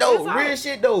 real shit though. Real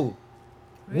shit though.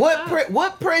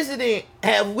 What president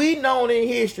have we known in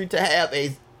history to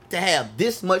have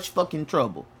this much fucking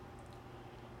trouble?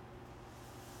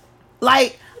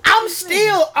 Like, I'm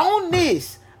still on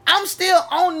this.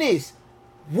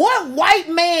 What white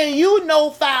man you know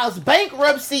files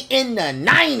bankruptcy in the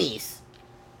 90s?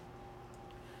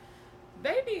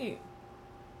 They did.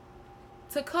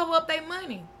 To cover up their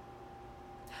money.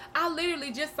 I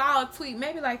literally just saw a tweet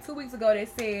maybe like 2 weeks ago that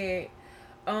said,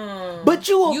 but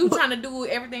you trying to do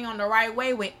everything on the right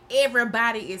way when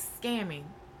everybody is scamming.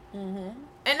 Mm-hmm.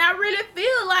 And I really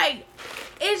feel like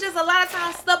it's just a lot of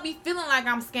times stuff be feeling like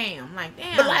I'm scammed. Like,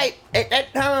 damn. But like at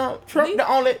that time,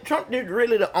 Trump is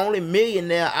really the only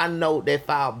millionaire I know that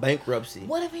filed bankruptcy.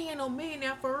 What if he ain't no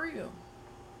millionaire for real?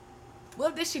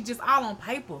 What if this shit just all on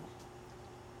paper?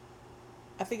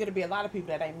 I think it'll be a lot of people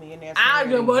that ain't millionaires. I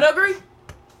would agree.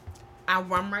 I'm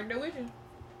right there with you.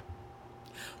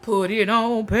 Put it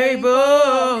on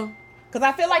paper. Because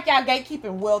I feel like y'all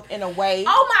gatekeeping wealth in a way.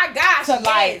 Oh my gosh, to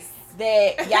like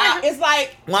that y'all. It's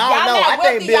like well, I don't know. I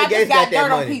think Bill Gates got that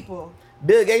money. People.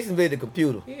 Bill Gates invented the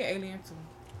computer. He an alien too.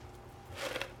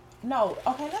 No,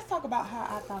 okay. Let's talk about how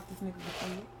I thought this nigga was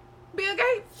dead. Bill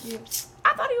Gates.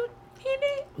 Yeah. I thought he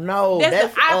did. No,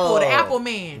 that's the Apple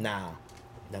man. Nah.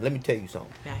 Now let me tell you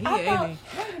something. Now he an alien.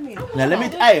 Wait a minute. Now let me.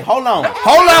 Hey, hold on.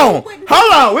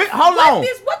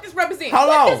 What this represent? Hold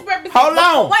on. Wait, hold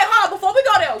on. Before we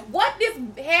go there, what this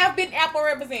have been Apple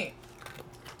represent?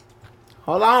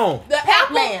 Hold on. The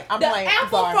apple, man. I'm playing.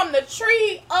 apple from the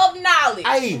tree of knowledge.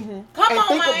 Hey, come on,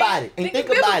 think man. about it. And think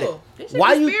about it. This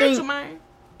Why you think? Man.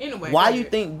 Anyway, why you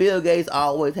think Bill Gates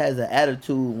always has an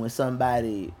attitude when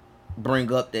somebody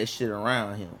bring up that shit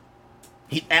around him?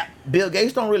 Bill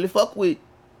Gates don't really fuck with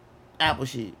Apple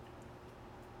shit.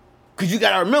 Cause you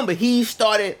gotta remember he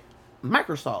started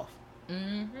Microsoft.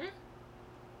 Mm-hmm.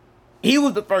 He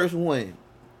was the first one.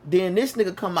 Then this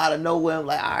nigga come out of nowhere and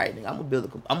like, all right, nigga, I'm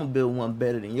gonna build one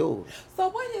better than yours. So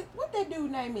what that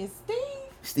dude name is?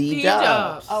 Steve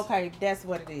Jobs. Okay, that's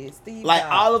what it is. Steve like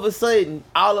Jobs. all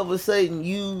of a sudden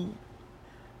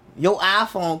your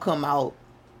iPhone come out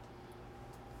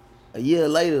a year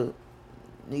later,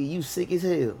 nigga, you sick as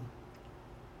hell.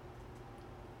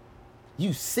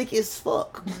 You sick as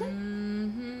fuck.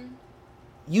 Mm-hmm.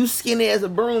 You skinny as a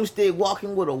broomstick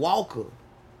walking with a walker.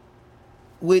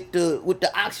 With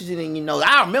the oxygen in your nose.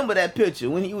 I remember that picture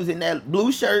when he was in that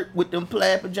blue shirt with them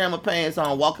plaid pajama pants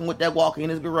on, walking with that walker in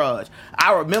his garage.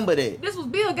 I remember that. This was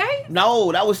Bill Gates?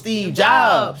 No, that was Steve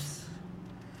Jobs.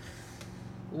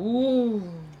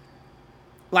 Ooh.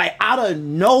 Like out of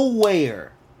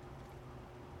nowhere,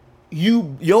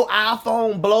 your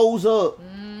iPhone blows up,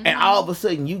 and all of a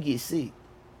sudden you get sick.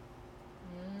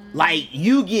 Like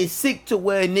you get sick to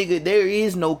where, nigga, there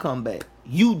is no comeback.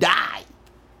 You die.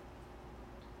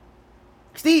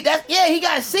 Steve, he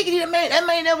got sick of it. That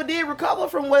man never did recover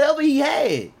from whatever he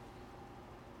had.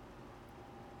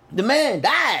 The man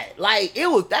died. Like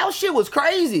that shit was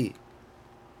crazy.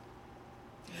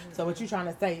 So what you trying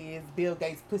to say is Bill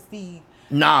Gates put Steve?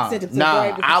 Nah.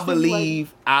 I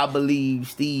believe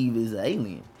Steve is an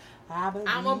alien.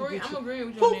 I'm agreeing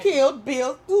with you. Who killed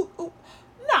Bill?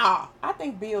 Nah, I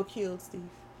think Bill killed Steve.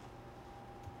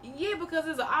 Yeah, because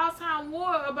it's an all-time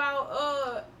war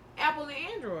about Apple and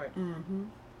Android. Mm-hmm.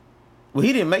 Well,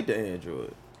 he didn't make the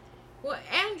Android. Well,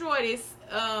 Android is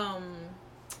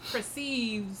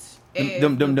perceived as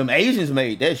them Asians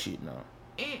made that shit now.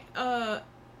 And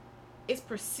it's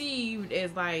perceived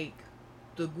as like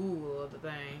the Google of the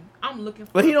thing. I'm looking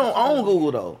for. But he don't own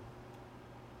Google though.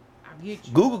 I get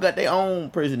you. Google got their own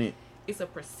president. It's a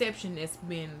perception that's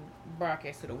been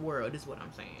broadcast to the world. Is what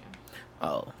I'm saying.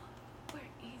 Oh. Where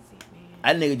is it, man?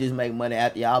 That nigga just make money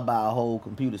after y'all buy a whole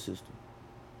computer system.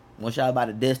 Once y'all buy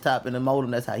the desktop and the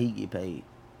modem, that's how he get paid.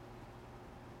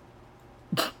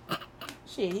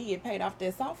 Shit, he get paid off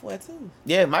that software too.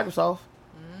 Yeah, Microsoft.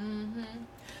 Mm-hmm.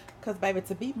 Cause baby,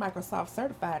 to be Microsoft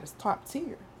certified is top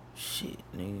tier. Shit,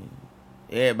 nigga.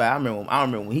 Everybody, I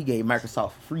remember when he gave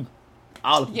Microsoft for free.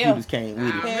 All the computers came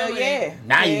with it. Hell yeah.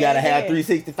 Now you gotta have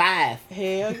 365.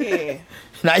 Hell yeah.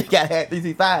 Now you gotta have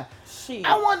 365. Shit.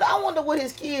 I wonder what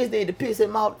his kids did to piss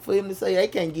him off for him to say they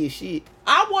can't get shit.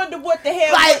 I wonder what the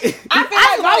hell. Like,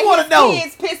 I feel like one of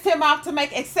his kids pissed him off to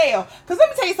make Excel. Cause let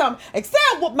me tell you something. Excel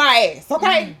whooped my ass.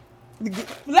 Okay.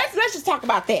 Let's just talk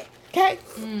about that. Okay.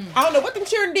 I don't know what them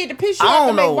children did to piss you off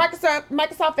to make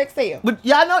Microsoft Excel. But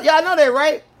y'all know that,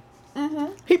 right?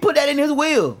 Mm-hmm. He put that in his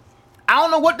will. I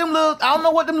don't know what them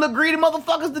little greedy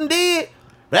motherfuckers done did.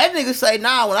 But that nigga say,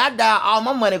 nah, when I die, all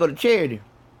my money go to charity.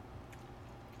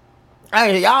 I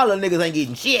ain't y'all little niggas ain't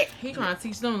getting shit. He trying to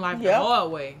teach them life the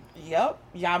hard way. Yep.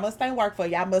 Y'all must ain't work for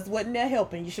it. Y'all must wasn't there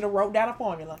helping. You should have wrote down a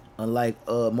formula. Unlike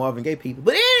Marvin Gaye people.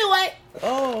 But anyway.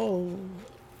 Oh.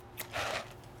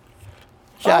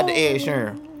 Shout out to Ed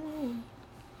Sheeran.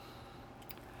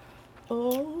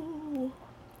 Oh.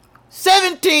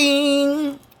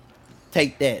 17.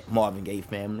 Take that, Marvin Gaye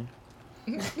family.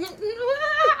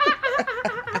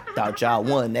 Thought y'all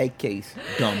won that case,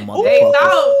 dumb motherfuckers. They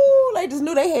thought. They just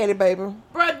knew they had it, baby.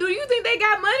 Bro, do you think they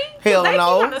got money? Hell they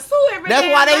no. Trying to sue every That's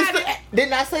why body.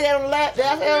 didn't I say that on the last? Did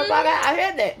I say that on the podcast? I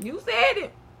heard that. You said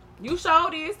it. You sure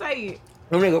did say it.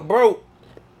 That nigga broke.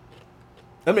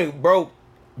 That nigga broke.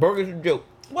 Broke is a joke.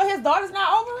 Well, his daughter's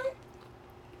not over it?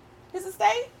 His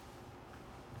estate?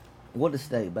 What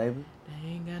estate, baby? They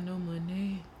ain't got no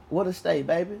money. What estate,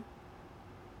 baby?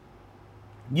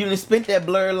 You done spent that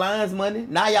blurred lines money.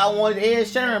 Now y'all wanted Ed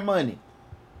Sheeran money.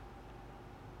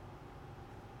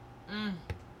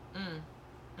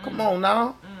 Come on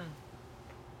now.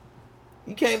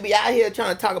 You can't be out here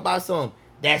trying to talk about something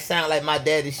that sound like my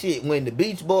daddy shit when the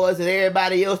Beach Boys and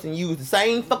everybody else done use the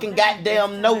same fucking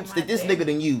goddamn notes that this nigga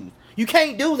done used. You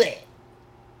can't do that.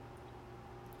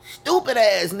 Stupid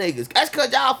ass niggas. That's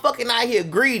cause y'all fucking out here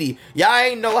greedy. Y'all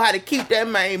ain't know how to keep that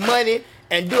man money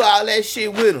and do all that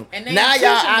shit with them. And now y'all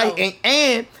out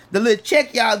and the little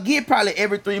check y'all get probably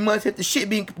every 3 months if the shit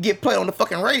get played on the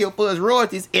fucking radio for his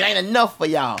royalties, it ain't enough for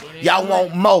y'all. Y'all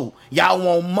want more. Y'all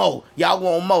want more. Y'all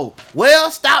want more.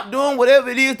 Well, stop doing whatever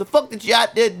it is the fuck that you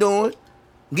out there doing.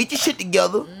 Get your shit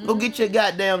together. Go get your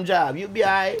goddamn job. You'll be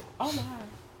alright. Oh my.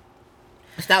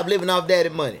 Stop living off daddy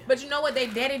money. But you know what? They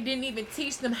daddy didn't even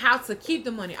teach them how to keep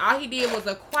the money. All he did was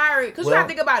acquire it. Cause you gotta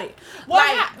think about it. Well,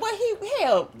 when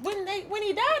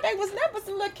he died, they was never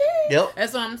some little kids. Yep.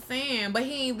 That's what I'm saying. But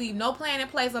he ain't leave no plan in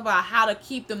place about how to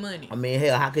keep the money. I mean,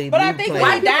 hell, how could he? But I think when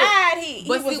he died, he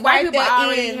was white right people there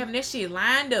already in, having this shit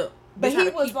lined up. But he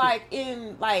was right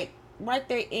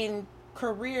there in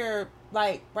career,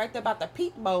 like right there about the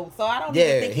peak mode. So I don't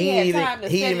even think he had time to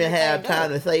He didn't even have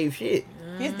time to save shit.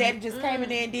 His daddy just came in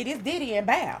there and did his ditty and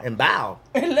bowed. And bowed.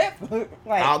 And left.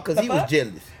 Like, because he was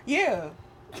jealous. Yeah.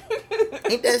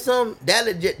 Ain't that something?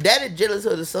 Daddy jealous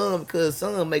of the son because the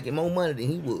son making more money than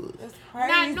he was. That's crazy.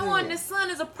 Not knowing the son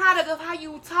is a product of how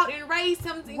you taught and raised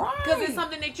him because it's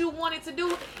something that you wanted to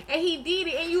do and he did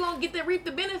it and you don't get to reap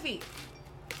the benefit.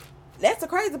 That's the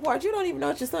crazy part. You don't even know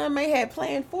what your son may have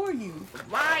planned for you.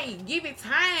 Right. Give it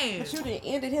time. But you done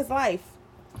ended his life.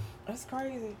 That's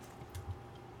crazy.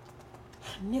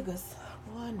 Niggas.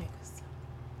 Boy, niggas.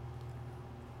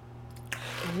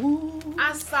 Ooh.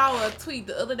 I saw a tweet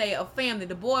the other day.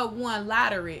 The boy won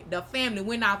lottery. The family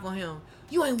went off on him.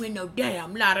 You ain't win no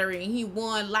damn lottery. And he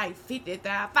won like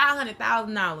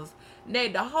 $500,000.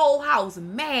 The whole house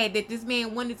mad that this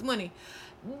man won this money.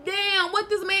 Damn, what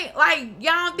this man, like,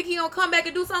 y'all don't think he gonna come back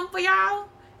and do something for y'all?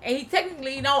 And he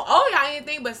technically don't owe y'all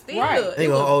anything, but still. Right. They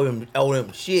gonna owe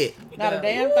him shit. Not a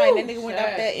damn thing. That nigga went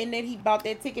up there and then he bought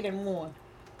that ticket and won.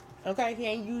 Okay? He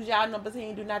ain't use y'all numbers. He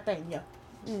ain't do nothing. Yeah.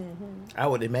 Mm-hmm. I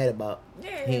would have mad about he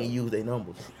ain't use their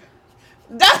numbers.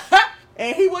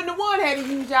 And he wouldn't have won had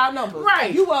he used y'all numbers.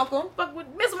 Right. You welcome. Fuck with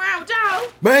mess around with y'all.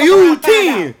 Man, you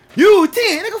 10. You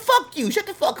 10. Nigga, fuck you. Shut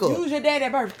the fuck up. Use your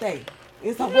daddy's birthday.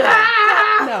 It's a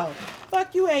no.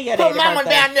 Fuck you ain't your daddy's birthday. Put mama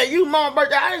down there. You mama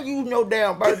birthday. I didn't use no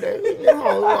damn birthday.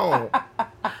 Hold on.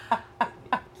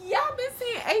 Y'all been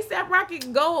seeing ASAP Rocky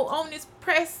go on this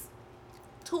press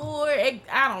tour.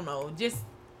 I don't know. Just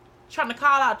trying to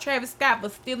call out Travis Scott for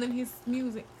stealing his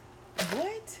music.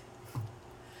 What?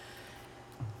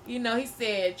 You know, he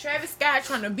said Travis Scott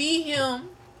trying to be him,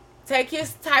 take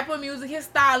his type of music, his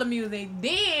style of music.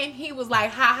 Then he was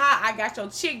like, ha, I got your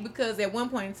chick, because at one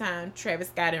point in time, Travis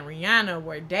Scott and Rihanna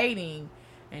were dating.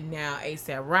 And now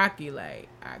A$AP Rocky, like,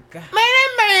 I got... Man,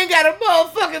 that man got a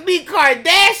motherfucking B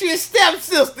Kardashian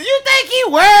stepsister. You think he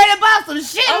worried about some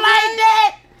shit like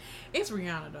that? It's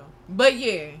Rihanna, though. But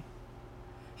yeah,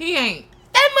 he ain't.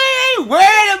 That man ain't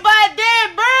worried about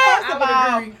that, bro. First of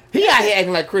all, he out here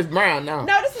acting like Chris Brown now.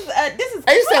 No, this is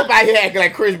A$AP out here acting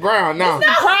like Chris Brown now. This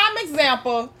is a prime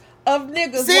example of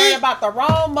niggas worried about the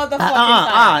wrong motherfucking thing.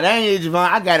 That ain't it, Javon.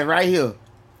 I got it right here.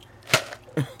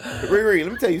 Riri,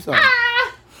 let me tell you something.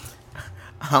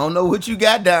 I don't know what you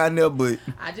got down there, but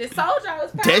I just told y'all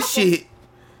it's powerful.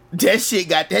 That shit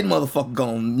got that motherfucker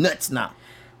going nuts now.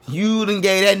 You done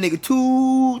gave that nigga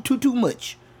too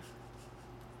much.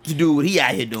 to do what he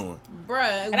out here doing. Bruh.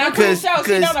 And I'm pretty sure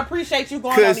she don't appreciate you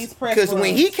going on these press Because runs.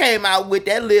 when he came out with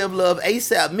that Live Love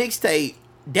ASAP mixtape,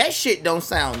 that shit don't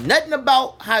sound nothing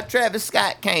about how Travis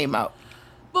Scott came out.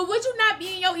 But would you not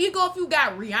be in your ego if you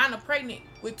got Rihanna pregnant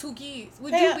with 2 kids?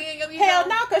 Would you be in your ego? Hell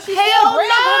no, because she's Hell still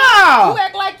no. You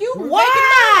act like you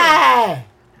Why?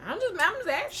 I'm just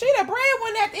asking. She the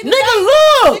breadwinner at the end of the Nigga, day.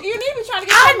 look. Nigga, you need to be trying to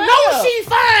get I some know mail. she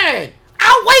fine.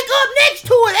 I wake up next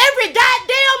to it every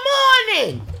goddamn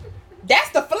morning. That's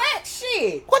the flex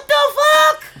shit. What the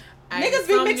fuck? Niggas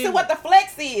be mixing what the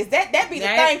flex is. That be the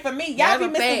thing for me. Y'all be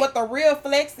mixing what the real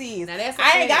flex is.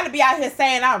 I ain't gotta be out here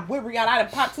saying I'm with Rihanna. I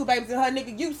done popped 2 babies in her,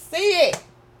 nigga. You see it.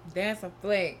 That's a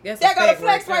flex. That got a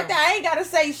flex right there. I ain't gotta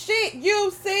say shit.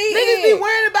 You see Niggas be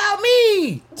worried about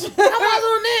me. I was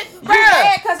on that. You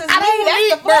mad because it's me. That's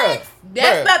the flex.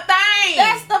 That's the thing.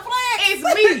 That's the flex. It's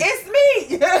me. It's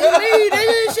me. It's me,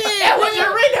 nigga. Shit. That's what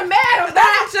you're really mad about.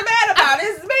 That's what you're mad about.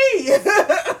 It's me.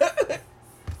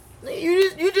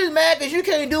 You just mad because you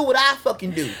can't do what I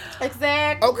fucking do.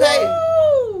 Exactly. Okay.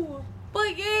 Woo.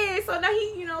 But yeah, so now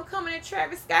he, coming at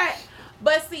Travis Scott.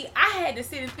 But see, I had to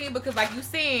sit and think because like you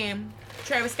saying,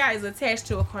 Travis Scott is attached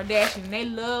to a Kardashian. They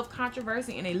love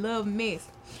controversy and they love mess.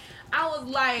 I was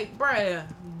like, bruh,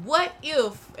 what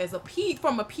if,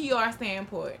 from a PR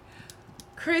standpoint,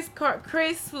 Kris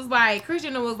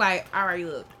Jenner was like, all right,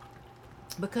 look,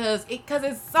 because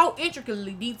it's so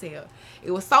intricately detailed. It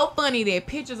was so funny that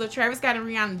pictures of Travis Scott and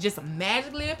Rihanna just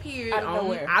magically appeared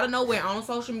out of nowhere on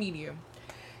social media.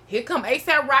 Here come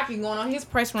A$AP Rocky going on his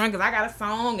press run because I got a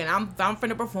song and I'm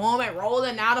finna perform at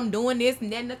Rolling Out. I'm doing this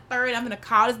and then the third. I'm finna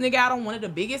call this nigga out on one of the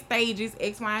biggest stages,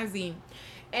 X, Y, and Z.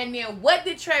 And then what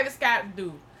did Travis Scott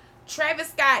do? Travis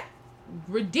Scott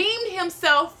redeemed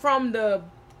himself from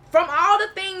all the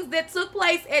things that took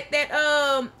place at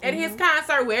that at his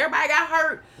concert where everybody got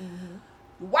hurt.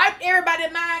 Wiped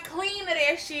everybody's mind clean of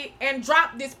that shit and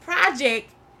dropped this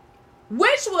project,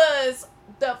 which was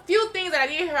the few things that I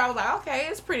did hear. I was like, okay,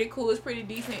 it's pretty cool, it's pretty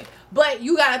decent. But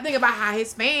you gotta think about how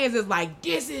his fans is like,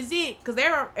 this is it, because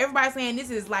everybody's saying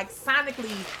this is like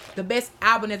sonically the best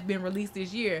album that's been released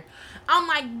this year. I'm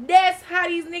like, that's how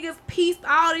these niggas pieced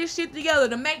all this shit together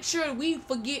to make sure we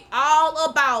forget all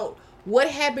about what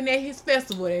happened at his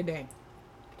festival that day.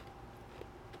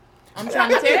 I'm trying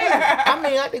to tell you. I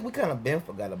mean, I think we kind of been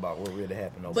forgot about what really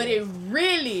happened over But there. it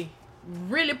really,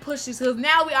 really pushes, because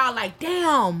now we all like,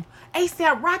 damn,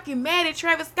 A$AP Rocky mad at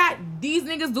Travis Scott. These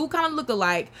niggas do kind of look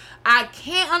alike. I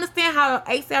can't understand how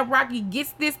A$AP Rocky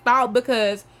gets this thought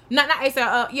because, not A$AP,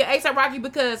 A$AP Rocky,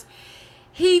 because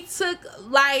he took,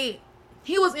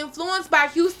 he was influenced by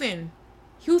Houston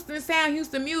sound,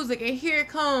 Houston music, and here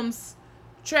comes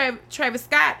Travis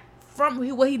Scott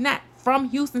he's not from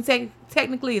Houston.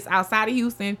 Technically, it's outside of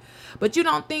Houston, but you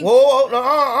don't think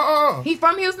he's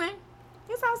from Houston?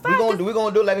 He's outside. We're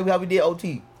gonna do like how we did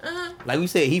OT. Like we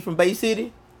said, he from Bay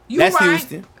City. That's right.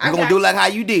 Houston. We're gonna do like how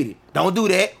you did it. Don't do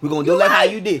that. We're gonna do like how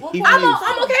you did.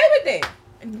 I'm okay with that.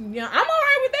 Yeah, I'm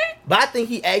alright with that. But I think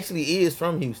he actually is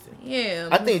from Houston. Yeah.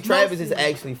 I think Travis is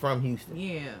actually from Houston.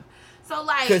 Yeah. So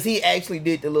because he actually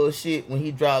did the little shit when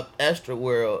he dropped Astro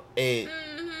World, and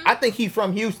I think he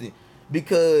from Houston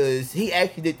because he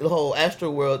actually did the whole Astro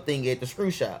World thing at the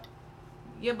Screw Shop.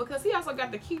 Yeah, because he also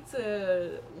got the key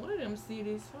to one of them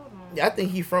cities. Hold on. Yeah, I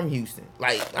think he from Houston.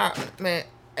 Man,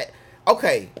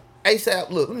 okay, A$AP,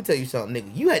 look, let me tell you something,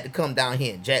 nigga. You had to come down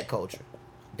here and jack culture.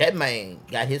 That man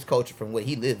got his culture from where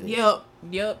he lived in. Yep.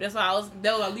 That's what I was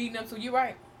leading up to. You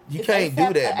right. You can't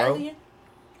do that, bro.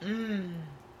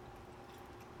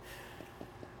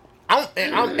 I'm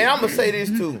gonna say this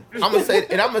too. I'm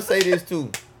gonna say this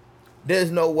too.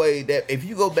 There's no way that if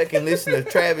you go back and listen to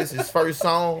Travis's first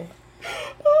song,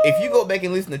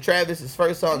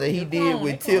 that he did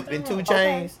with Tip and 2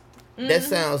 Chainz, that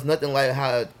sounds nothing like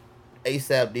how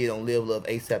A$AP did on Live Love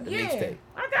A$AP the mixtape.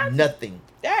 I got you. Nothing.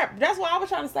 That's what I was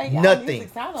trying to say. Nothing.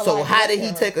 So how did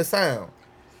he take a sound?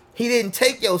 He didn't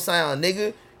take your sound,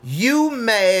 nigga. You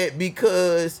mad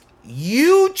because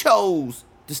you chose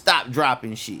to stop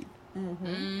dropping shit.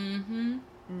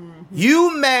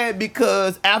 You mad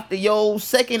because after your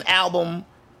second album,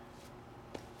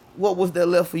 what was there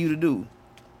left for you to do?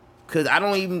 Because I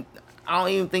don't even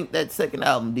think that second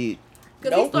album did.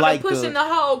 Because he started pushing the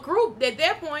whole group. At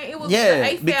that point, it was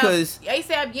because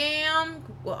A$AP Yam,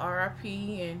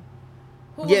 R.I.P. and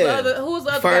who was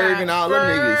the other Ferg guy? and all them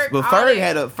niggas. But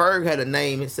Ferg had a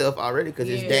name himself already because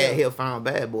his dad helped found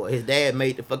Bad Boy. His dad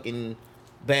made the fucking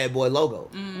Bad Boy logo.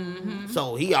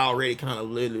 So he already kind of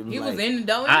literally was in the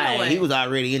dough anyway. He was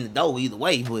already in the dough either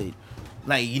way, but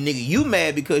like you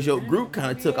mad because your group kind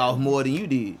of took off more than you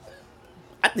did.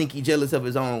 I think he jealous of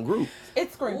his own group.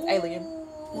 It screams alien.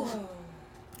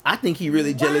 I think he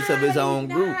really jealous of his own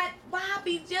group. Why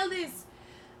be jealous?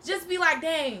 Just be like,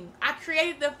 dang, I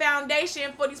created the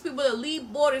foundation for these people to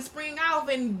leave board and spring off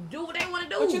and do what they want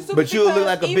to do. But you'll look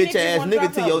like a bitch ass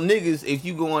nigga to your niggas if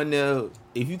you go in there,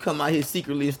 if you come out here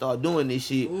secretly and start doing this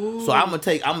shit. Ooh. So I'm gonna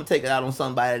take it out on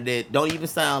somebody that don't even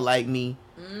sound like me,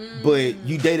 but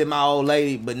you dated my old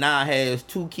lady, but now has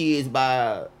 2 kids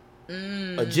by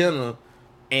a Jenna,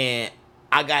 and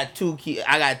I got 2 kids.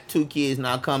 I got 2 kids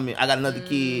now coming. I got another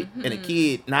kid and a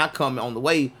kid now coming on the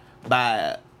way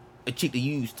by a chick that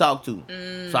you used to talk to.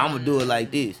 So I'm gonna do it like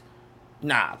this.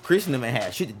 Nah, Christian never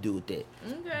had shit to do with that.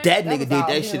 Okay. That nigga did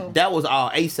that shit. That was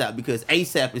all ASAP because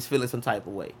ASAP is feeling some type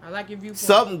of way. I like your viewpoint.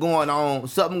 Something going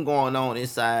on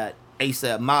inside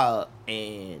ASAP mob,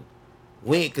 and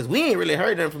we ain't really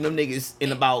heard them from them niggas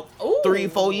in about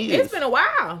 3-4 years. It's been a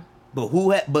while. But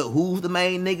who's the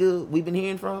main nigga we've been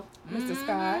hearing from? Mr.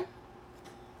 Scott.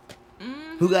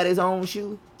 Who got his own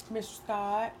shoe? Mr.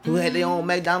 Scott. Who had their own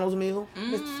McDonald's meal?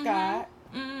 Mr. Scott.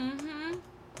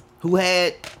 Who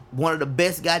had one of the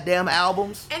best goddamn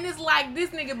albums? And it's like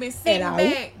this nigga been sitting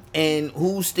back. And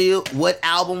who still, what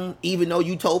album, even though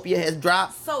Utopia has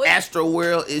dropped, Astro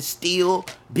World is still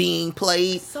being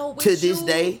played to this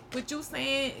day. What you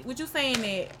saying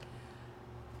that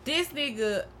this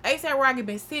nigga, A$AP Rocky,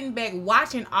 been sitting back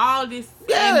watching all this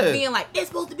and being like, it's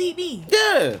supposed to be me.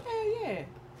 Yeah. Hell yeah.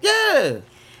 Yeah.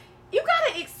 You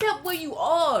gotta accept where you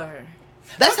are.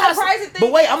 That's how crazy thing.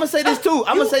 But wait, I'm gonna say this too.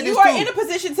 You are in a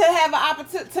position to have an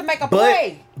opportunity to make a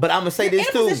play. But I'm gonna say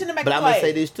this too. I'm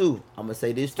gonna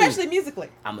say this too. Especially musically.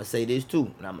 I'm gonna say this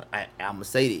too. And I'm gonna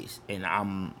say this. And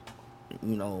I'm,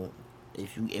 you know,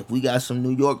 if we got some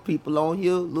New York people on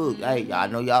here, look, hey, I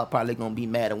know y'all probably gonna be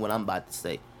mad at what I'm about to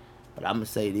say, but I'm gonna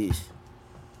say this.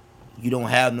 You don't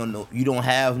have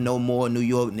no more New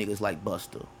York niggas like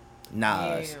Busta,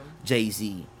 Nas,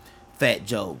 Jay-Z, Fat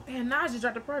Joe, and Nas just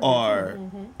dropped the project,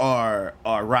 or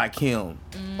Rakim,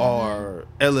 or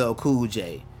LL Cool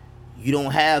J. You don't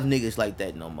have niggas like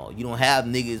that no more. You don't have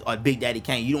niggas, or Big Daddy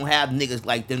Kane. You don't have niggas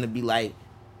like them to be like,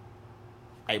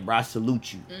 hey, bro, I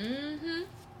salute you.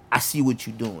 I see what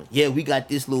you doing. Yeah, we got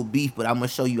this little beef, but I'm gonna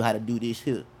show you how to do this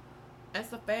here.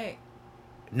 That's a fact.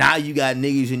 Now you got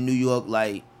niggas in New York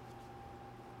like,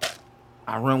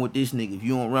 I run with this nigga. If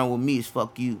you don't run with me, it's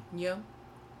fuck you. Yeah.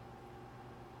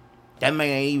 That man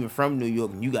ain't even from New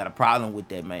York, and you got a problem with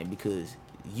that man because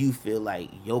you feel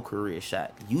like your career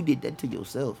shot. You did that to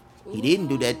yourself. Ooh. He didn't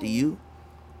do that to you.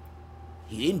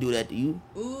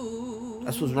 Ooh.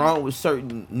 That's what's wrong with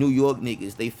certain New York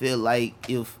niggas. They feel like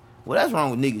that's wrong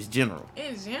with niggas general.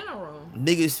 In general.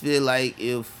 Niggas feel like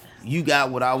if you got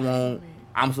what I want,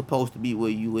 I'm supposed to be where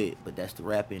you at. But that's the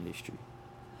rap industry.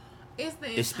 It's the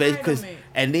entitlement.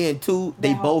 And then too,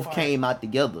 they both came out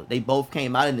together. They both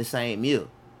came out in the same year.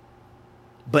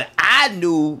 But I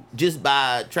knew just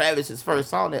by Travis's first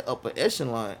song, that Upper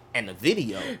Echelon, and the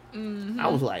video, I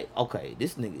was like, okay,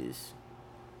 this nigga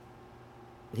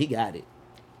he got it.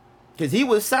 Because he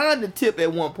was signed to Tip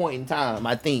at one point in time,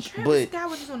 I think. Travis Scott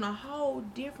was just on a whole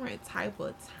different type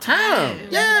of time.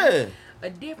 Yeah. A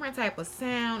different type of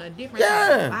sound, a different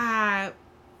type of vibe.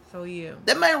 So, yeah.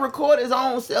 That man record his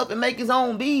own self and make his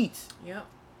own beats. Yep.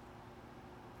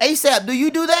 ASAP, do you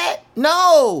do that?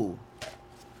 No.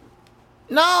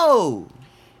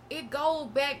 It goes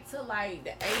back to like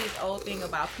the age-old thing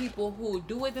about people who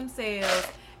do it themselves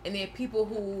and then people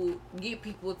who get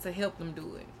people to help them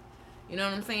do it. You know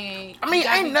what I'm saying? I mean,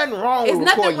 ain't nothing wrong with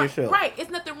recording yourself. Right. It's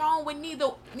nothing wrong with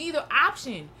neither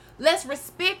option. Let's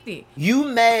respect it. You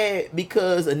mad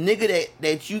because a nigga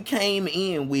that you came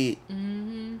in with,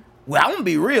 well, I'm gonna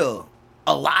be real.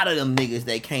 A lot of them niggas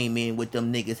that came in with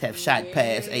them niggas have shot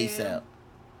past ASAP.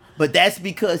 But that's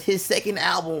because his second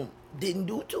album didn't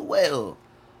do too well.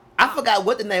 I forgot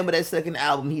what the name of that second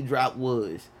album he dropped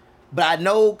was. But I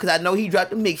know, because I know he dropped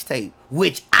the mixtape,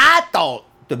 which I thought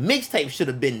the mixtape should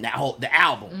have been the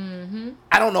album.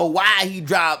 I don't know why he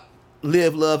dropped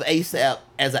Live Love ASAP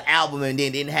as an album and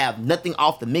then didn't have nothing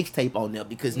off the mixtape on there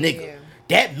because, nigga,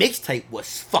 that mixtape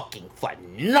was fucking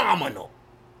phenomenal.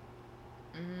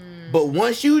 But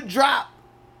once you drop,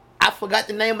 I forgot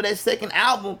the name of that second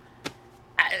album.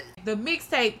 The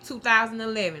mixtape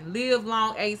 2011, Live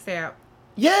Long ASAP.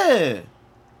 Yeah.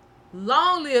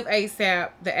 Long Live ASAP,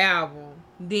 the album.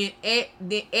 Then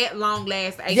at Long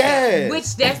Last ASAP. Yeah.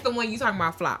 Which that's the one you talking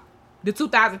about flop. The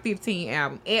 2015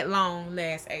 album, At Long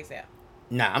Last ASAP.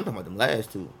 Nah, I'm talking about them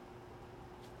last two.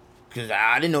 Because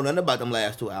I didn't know nothing about them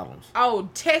last two albums. Oh,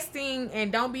 Testing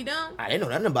and Don't Be Dumb? I didn't know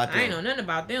nothing about them. I ain't know nothing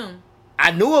about them.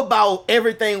 I knew about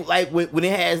everything, like when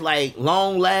it has like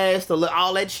long last or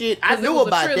all that shit. I knew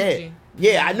about that.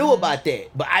 Yeah, I knew about that,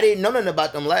 but I didn't know nothing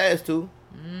about them last two.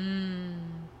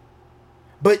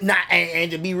 But not, and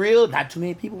to be real, not too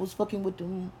many people was fucking with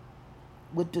them,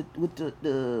 with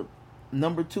the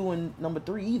number 2 and number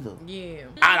 3 either. Yeah.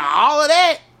 Out of all of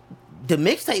that, the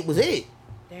mixtape was it.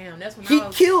 Damn, that's when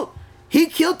he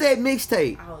killed that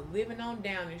mixtape. I was living on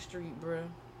Downing Street, bro.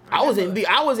 I was in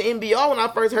NBR when I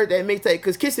first heard that mixtape,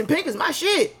 because Kissing Pink is my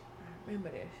shit. I remember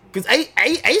that shit. Because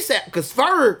ASAP, because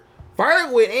Ferg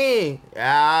went in.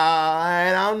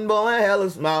 And I'm blowing hella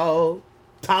smoke.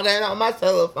 Talking on my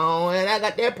telephone, and I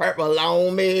got that purple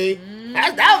on me.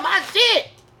 That was my shit.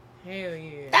 Hell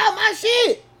yeah. That was my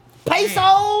shit.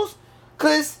 Pesos.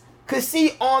 Cause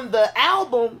see, on the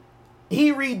album,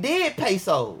 he redid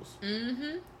Pesos.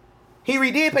 He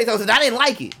redid Pesos, and I didn't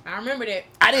like it. I remember that.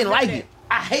 I didn't like it.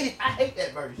 I hate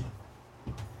that version.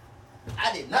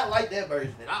 I did not like that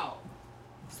version at all.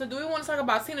 So do we want to talk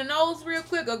about Tina Knowles real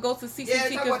quick, or go to CTT? Yeah,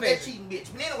 talk about that cheating bitch.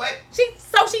 But anyway, she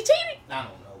cheated? I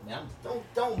don't know, man.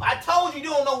 Don't. I told you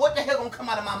don't know what the hell gonna come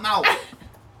out of my mouth.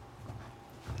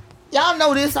 Y'all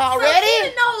know this already. So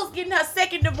Tina Knowles getting her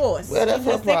second divorce. Well, that's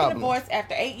her problem. Second divorce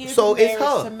after 8 years. So of marriage it's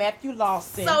her. To Matthew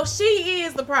Lawson. So she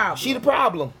is the problem. She the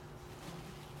problem.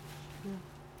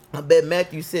 I bet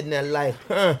Matthew sitting there like,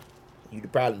 you the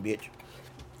problem, bitch.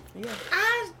 Yeah.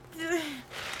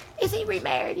 Is he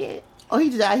remarried yet? Oh, he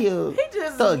just out here.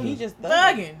 He just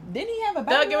thugging. Didn't he have a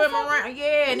baby? Thugging with him around,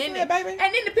 yeah. And then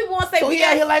the people want to say, so he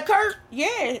out here like Kirk?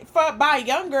 Yeah, by a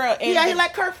young girl. And he out here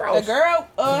like Kirk Frost. The girl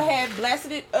had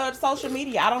blasted it social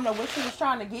media. I don't know what she was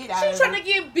trying to get out of it. She was trying to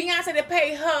get Beyonce to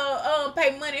pay her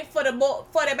pay money for the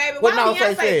baby. What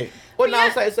Beyonce said? What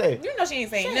Beyonce say? You know she ain't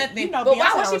saying nothing. You know, but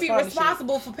why would she be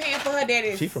responsible for paying for her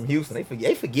daddy? She from Houston.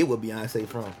 They forget what Beyonce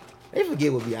from. They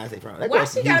forget what Beyonce from. Why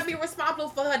she gotta be responsible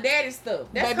for her daddy's stuff?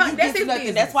 That's his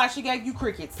business. That's why she gave you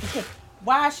crickets.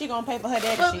 Why is she gonna pay for her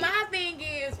daddy's shit? But shit? my thing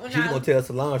is, she's gonna tell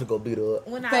Solange to go beat her up.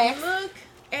 When I look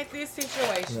at this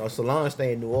situation, you know, Solange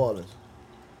stay in New Orleans.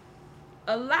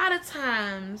 A lot of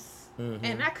times,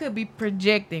 and I could be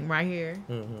projecting right here,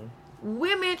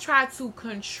 women try to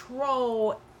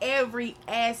control every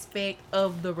aspect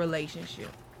of the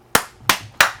relationship.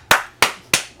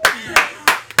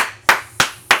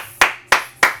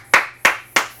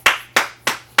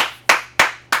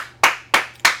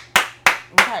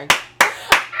 Okay.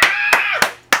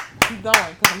 Keep going,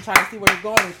 because I'm trying to see where you're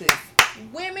going with this.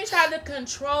 Women try to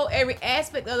control every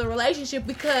aspect of the relationship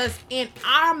because in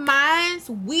our minds,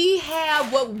 we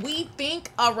have what we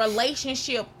think a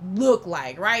relationship look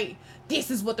like, right? This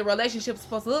is what the relationship is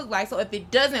supposed to look like. So if it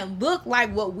doesn't look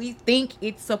like what we think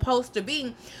it's supposed to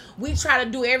be, we try to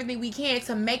do everything we can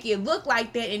to make it look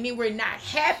like that, and then we're not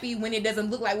happy when it doesn't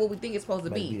look like what we think it's supposed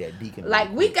to be. Like,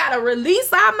 we gotta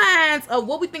release our minds of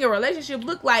what we think a relationship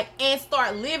look like and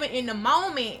start living in the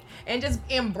moment and just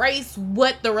embrace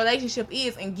what the relationship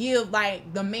is and give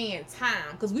like the man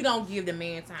time, because we don't give the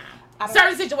man time.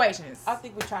 Certain situations. I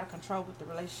think we try to control what the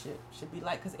relationship should be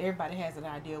like, because everybody has an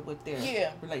idea what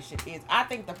their relationship is. I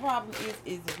think the problem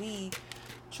is we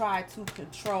try to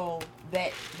control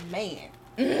that man.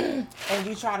 And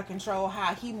we try to control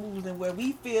how he moves and where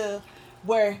we feel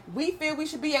we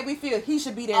should be at, we feel he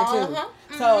should be there too.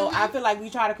 So I feel like we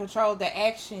try to control the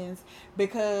actions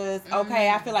because,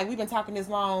 okay, I feel like we've been talking this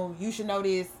long. You should know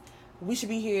this. We should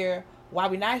be here. Why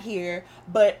we not here?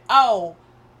 But,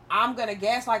 I'm going to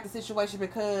gaslight the situation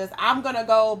because I'm going to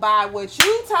go by what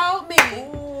you told me.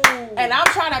 Ooh. And I'm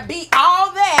trying to beat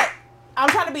all that. I'm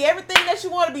trying to be everything that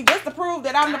you want to be just to prove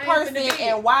that I'm the person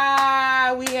and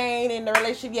why we ain't in the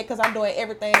relationship yet, because I'm doing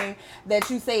everything that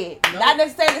you said. Nope. Not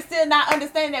necessarily still not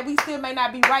understanding that we still may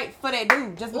not be right for that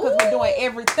dude. Just because we're doing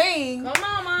everything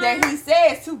that he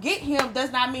says to get him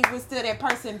does not mean we're still that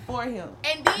person for him.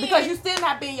 And then, because you still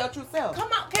not being your true self.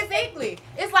 Come on, exactly.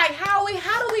 It's like how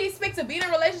do we expect to be in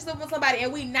a relationship with somebody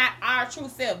and we not our true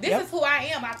self? This is who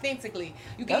I am authentically.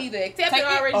 You can either accept it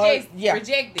or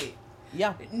reject it.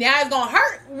 Yeah. Now it's gonna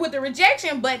hurt with the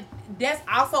rejection, but that's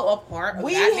also a part of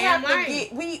goddamn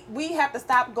life. We have to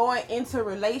stop going into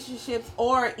relationships,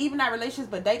 or even not relationships,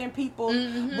 but dating people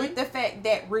with the fact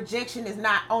that rejection is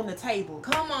not on the table.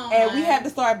 Come on, and we have to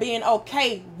start being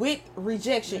okay with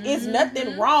rejection. It's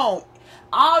nothing wrong.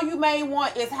 All you may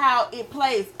want is how it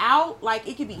plays out. Like,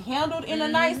 it can be handled in a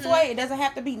nice way. It doesn't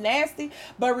have to be nasty.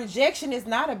 But rejection is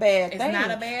not a bad thing. It's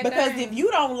not a bad because thing. if you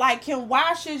don't like him,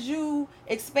 why should you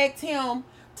expect him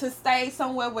to stay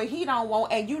somewhere where he don't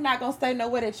want, and you're not gonna stay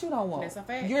nowhere that you don't want. That's a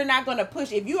fact. You're not gonna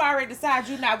push. If you already decide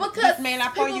you're not with Because this man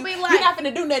not for you, people be you're like- not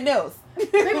gonna do nothing else.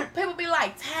 people be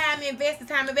like, time invested.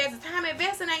 Time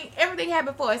invested ain't everything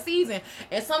happen for a season.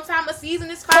 And sometimes a season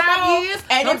is 5 years.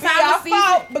 And it be sometimes our a season.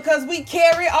 fault because we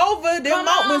carry over them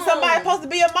Come when somebody's on. supposed to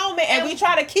be a moment, and we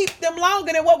try to keep them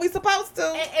longer than what we supposed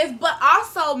to. But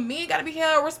also, men gotta be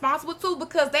held responsible too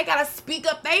because they gotta speak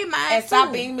up their minds And too.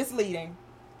 stop being misleading.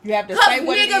 You have to Cause say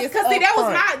what it niggas, is. cause see, that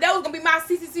upfront. was gonna be my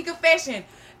CCC confession.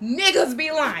 Niggas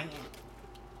be lying.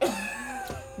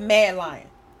 Mad lying.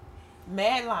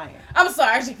 I'm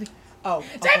sorry, JP. Oh,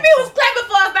 JP was clapping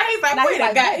for us. Now he's like, Now wait he a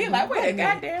like, god, wait he's like, wait a a minute.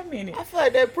 goddamn minute. I feel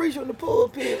like that preacher in the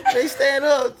pulpit. They stand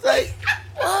up, it's like,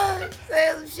 what?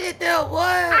 Say some shit there,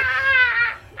 boy.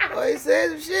 Boy, he said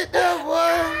some shit there,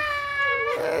 boy.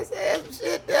 Boy, say some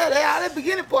shit there. That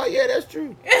beginning part, yeah, that's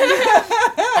true.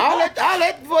 I'll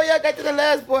let before y'all get to the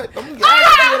last part. I'll get to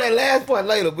that last part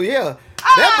later, but yeah.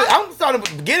 I'm starting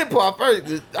with the beginning part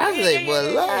first. I was like,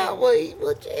 well, Lord, boy,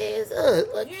 what your ass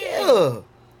up? What you?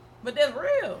 But that's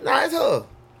real. Nah, it's her.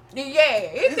 Yeah,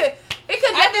 it could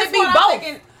At this definitely be point, I'm both.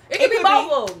 thinking It could be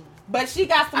both of them. But she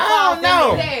got some I flaws don't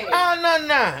know. in there. I don't know,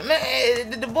 nah. Man,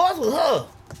 the divorce was her.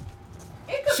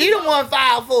 It could She be the both. one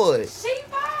filed for it. She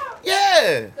filed.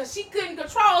 Yeah. Cause she couldn't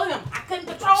control him. I couldn't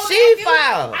control She nephew.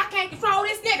 filed. I can't control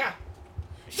this nigga.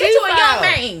 She Get you a young filed.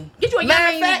 man. Get you a young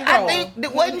Matter man. of fact, you can I control. think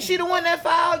that wasn't she the one that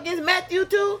filed against Matthew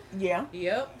too? Yeah,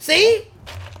 Yep. See?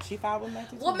 she filed with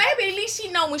Matthew. Well, maybe at least she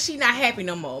know when she not happy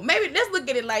no more. Maybe let's look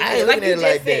at it like I that. ain't Like looking you at it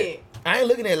just like said. that. I ain't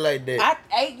looking at it like that.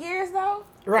 8 years though.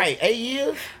 Right, 8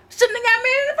 years? Shouldn't have got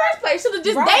married in the first place. Should have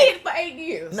just Right. dated for 8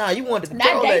 years. Nah, you wanted to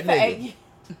control Not date that for 8 nigga. years.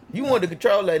 You wanted to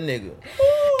control that nigga.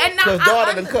 And now Cause I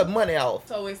daughter done under- cut money off.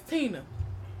 So it's Tina.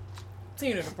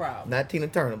 Tina the problem. Not Tina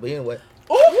Turner, but anyway.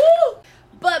 Ooh.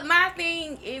 But my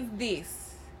thing is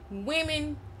this: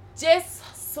 women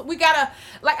we gotta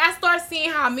I start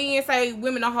seeing how men say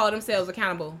women don't hold themselves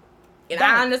accountable, and I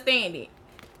Don't. understand it.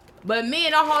 But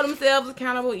men don't hold themselves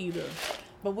accountable either.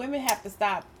 But women have to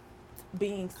stop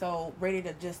being so ready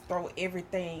to just throw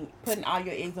everything, putting all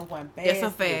your eggs in one basket. That's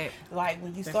a fact. Like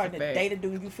when you That's start a to fact. date a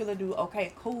dude, you feel a dude,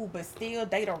 okay, cool, but still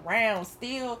date around.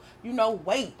 Still,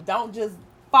 wait. Don't just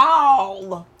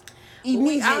fall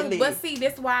immediately. But see,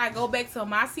 that's why I go back to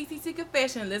my CTT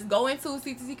confession. Let's go into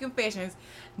CTT confessions.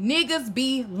 Niggas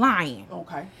be lying.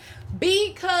 Okay.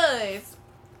 Because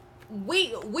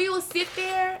we will sit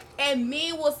there and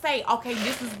men will say, okay,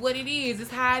 this is what it is. This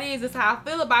is how it is. This is how I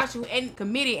feel about you. And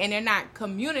committed, and they're not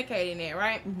communicating that,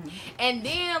 right? Mm-hmm. And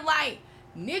then,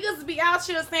 niggas be out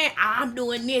here saying, I'm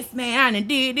doing this, man. I done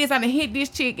did this. I done hit this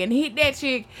chick and hit that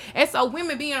chick. And so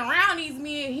women being around these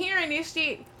men, hearing this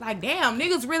shit, damn,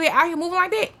 niggas really out here moving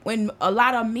like that. When a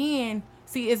lot of men,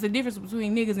 see, it's the difference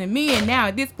between niggas and men now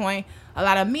at this point. A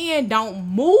lot of men don't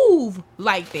move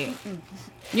like that.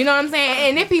 You know what I'm saying?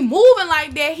 And if he moving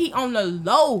like that, he on the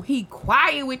low. He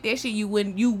quiet with that shit. You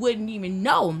wouldn't even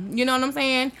know. You know what I'm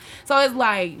saying? So it's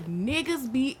like niggas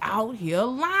be out here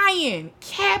lying,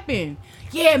 capping.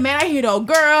 Yeah, man, I hit old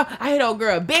girl.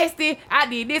 Bestie. I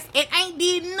did this and ain't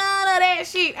did none of that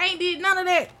shit. Ain't did none of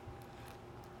that.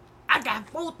 I got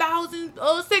 4,000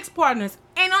 sex partners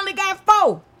and only got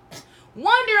 4.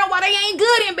 Wondering why they ain't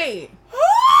good in bed.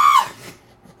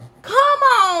 Come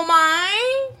on,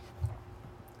 man.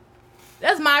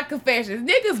 That's my confessions.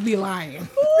 Niggas be lying.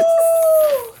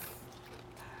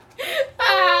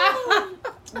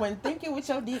 When thinking with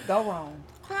your dick go wrong.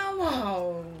 Come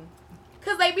on.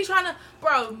 Cause they be trying to,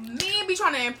 men be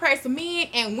trying to impress men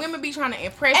and women be trying to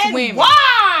impress And women.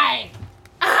 why?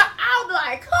 I was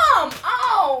like, come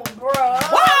on, bro.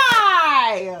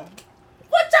 Why?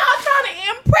 What y'all trying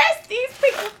to impress these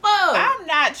people for? I'm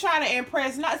not trying to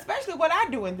impress, especially what I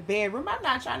do in the bedroom. I'm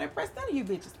not trying to impress none of you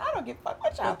bitches. I don't give a fuck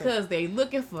what y'all think. Because they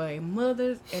looking for their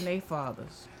mothers and their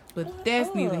fathers. But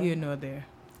that's neither here nor there.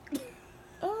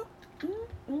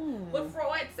 What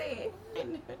Freud said.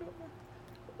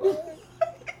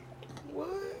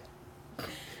 What?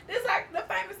 It's like the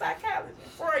famous psychologist,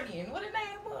 Freudian. What his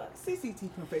name was?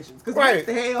 CCT confessions. Cause Right. what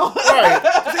the hell? Right.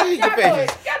 See, Y'all do confession.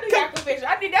 it. Y'all do y'all confession.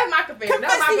 I think that's my confession. That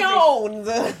was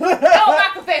Confessions. my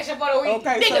confession for the week.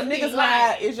 Okay, so be niggas lying.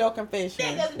 lie is your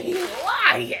confession. Niggas be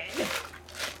lying.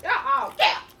 Y'all all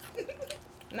cap.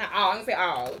 Not all. I didn't say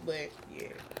all, but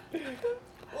yeah.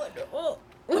 What the fuck?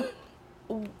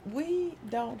 We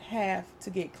don't have to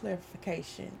get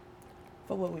clarification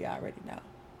for what we already know.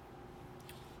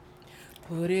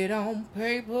 Put it on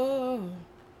paper.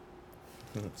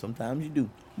 Sometimes you do.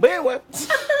 But anyway.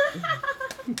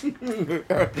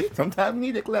 Sometimes you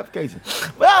need a clarification.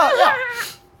 Well,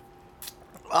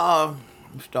 yeah.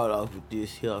 Start off with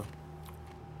this here.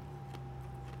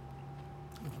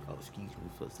 Oh, excuse me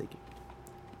for a second.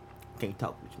 Can't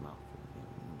talk with your mouth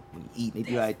when you eat.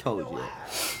 Maybe I told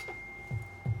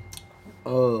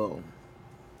you.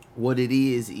 What it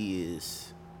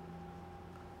is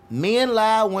men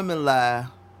lie, women lie,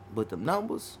 but the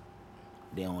numbers,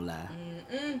 they don't lie.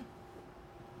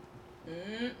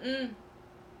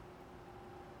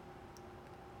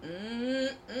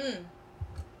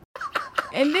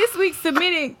 And this week's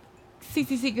submitted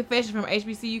CTC confession from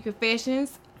HBCU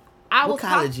Confessions. What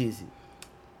college is it?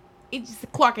 It's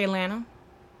Clark, Atlanta.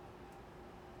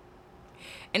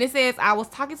 And it says, I was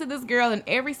talking to this girl and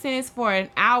every sentence for an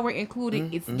hour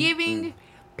including it's giving,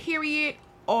 period,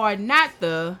 or not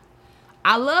the.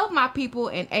 I love my people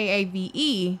and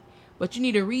AAVE, but you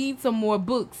need to read some more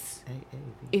books. AAVE.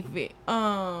 If it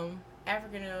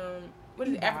African what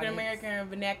is it? African American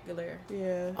vernacular.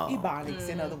 Yeah. Ebonics,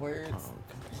 in other words.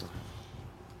 Okay.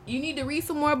 You need to read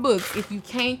some more books if you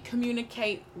can't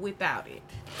communicate without it.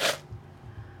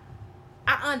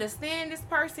 I understand this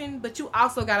person, but you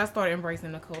also gotta start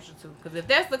embracing the culture too. Because if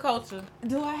that's the culture,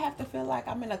 do I have to feel like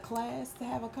I'm in a class to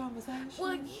have a conversation?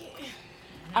 Well, yeah.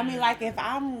 I mean, like if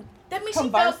I'm That means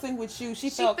conversing with you, she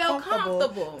felt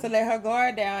comfortable to let her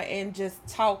guard down and just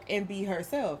talk and be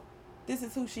herself. This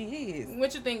is who she is.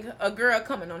 What you think? A girl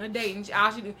coming on a date and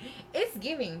all she do, it's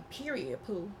giving, period,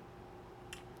 poo.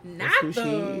 Not That's who she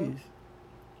is.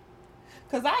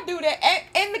 Cause I do that,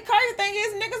 and the crazy thing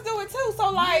is, niggas do it too.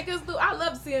 So like, niggas do. I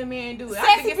love to see a man do it. I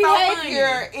sexy think it's so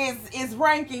behavior funny. is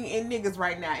ranking in niggas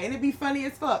right now, and it be funny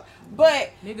as fuck. But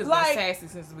Niggas like, been sassy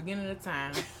since the beginning of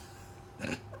time.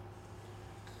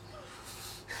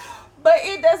 but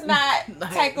it does not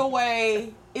Like- take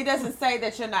away. It doesn't say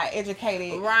that you're not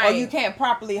educated, or Right. you can't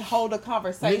properly hold a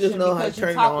conversation Niggas know how because to you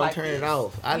turn it talk on like and turn this. it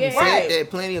off. I Yeah. done said Right. that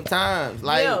plenty of times.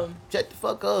 Like, Yeah. shut the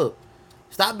fuck up.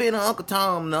 Stop being an Uncle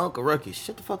Tom and Uncle Ruckus.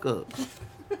 Shut the fuck up.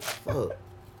 Fuck.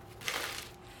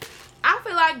 I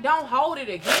feel like don't hold it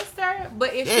against her,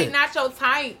 but if she not your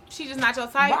type, she just not your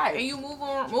type, Right. and you move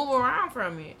around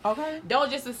from it. Okay. Don't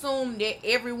just assume that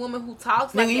every woman who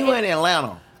talks like Nigga, that, you in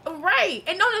Atlanta. right?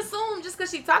 And don't assume just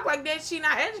because she talk like that, she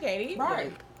not educated. Either.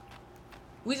 Right.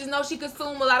 We just know she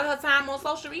consume a lot of her time on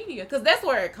social media because that's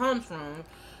where it comes from.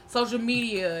 Social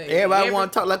media. Everybody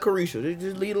want to talk like Carisha. They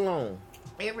just leave it alone.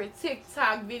 Every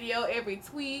TikTok video, every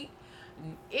tweet,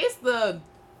 it's the.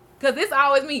 Cause it's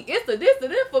always me. It's the this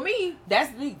for me.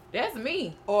 That's me. That's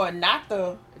me. Or not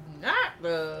the. Not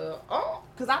the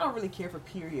Cause I don't really care for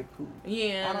period poo.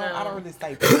 Yeah. I don't really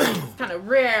say period. It's kind of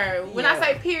rare. When I Yeah.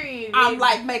 say period, I'm it's-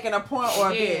 like making a point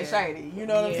or Yeah. being shady. You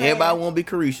know what I'm Yeah. saying? Everybody want to be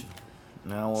Carisha.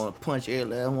 Now I want to punch every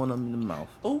last one of them in the mouth.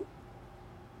 Ooh.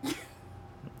 I'm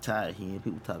tired of hearing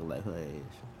people talking like her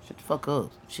ass. Shut the fuck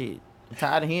up. Shit. I'm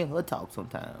tired of hearing her talk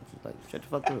sometimes. It's like, shut the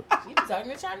fuck up. she be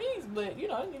talking in Chinese, but you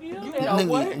know You that. know Nigga,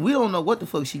 what? we don't know what the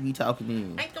fuck she be talking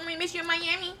in. Ain't gonna miss you in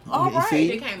Miami. All Okay, right.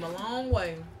 see? It came a long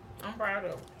way. I'm proud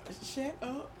of her. Shut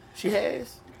up. She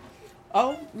has.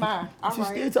 Oh my. All She right.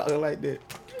 still talking like that.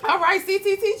 All right.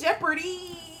 CTT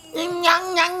Jeopardy. Yang,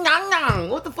 yang, yang, yang.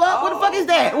 What the fuck? What the fuck is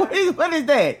that? What is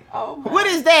that? Oh my. What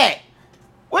is that?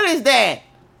 What is that?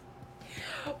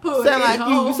 Put Sound it like you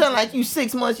home. sound like you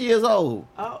 6 months years old.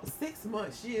 Oh, 6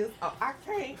 months. Years. Oh, I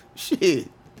can't. Shit.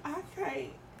 I can't.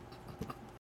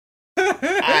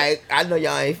 I know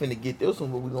y'all ain't finna get this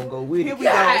one, but we gonna go with Here it. we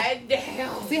go. God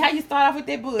damn. See how you start off with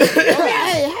that bullshit.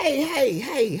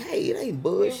 hey, it ain't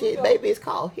bullshit, go. baby. It's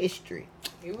called history.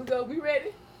 Here we go. We ready?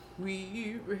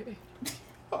 We ready.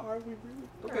 Are we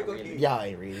really? Okay, go ahead. Y'all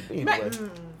ain't ready. But Ma- anyway.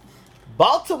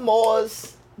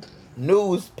 Baltimore's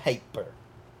newspaper,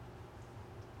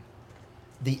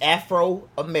 The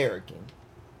Afro-American,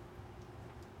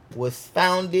 was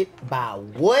founded by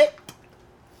what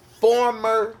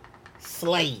former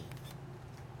slave?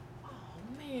 Oh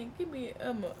man, give me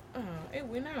it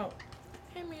went out.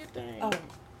 Hand me a thing. Oh,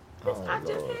 Oh, I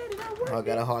just Lord. had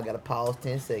it. I gotta pause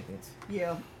 10 seconds.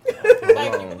 yeah.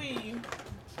 Thank Hold you, on. Lee.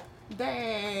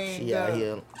 Dang. She out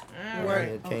here All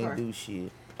Right. right. can't Okay. do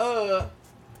shit.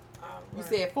 You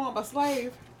said former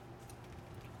slave.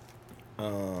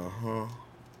 Uh-huh.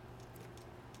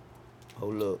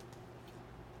 Hold up.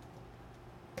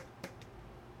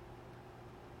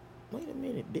 Wait a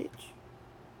minute, bitch.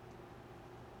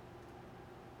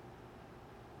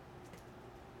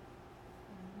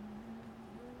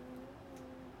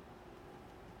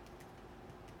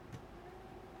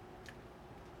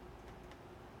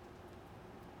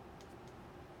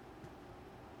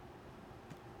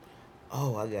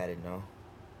 Oh, I got it now.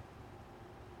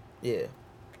 Yeah.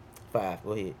 5.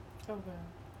 Go ahead. Okay.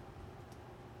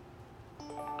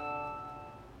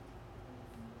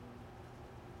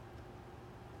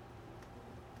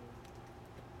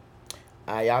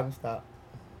 Alright, y'all can stop.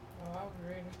 Oh, I was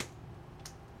ready.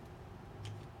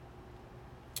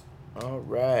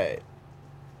 Alright.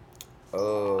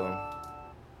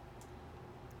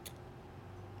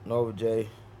 Nova J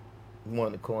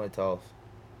won the coin toss.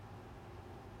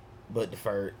 But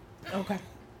deferred. Okay.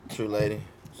 True lady.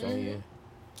 It's on you.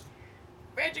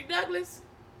 Frederick Douglass.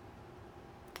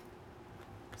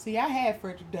 See, I had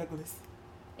Frederick Douglass.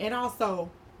 And also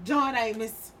John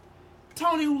Amos,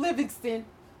 Tony Livingston,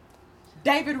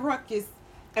 David Ruckus,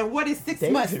 and what is 6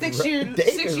 months? 6 years?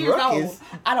 6 years old?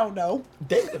 I don't know.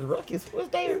 David Ruckus? What's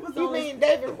David? Was You on- mean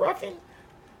David Ruffin?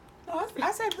 No,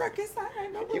 I said Ruckus. I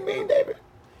ain't know. You mean David?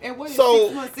 And what is So-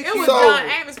 6 months? 6 It years was So- John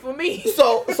Amos for me.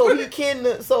 So he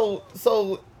kin. So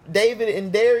David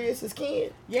and Darius is kin.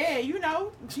 Yeah, you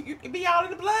know, it be all in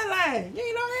the bloodline. You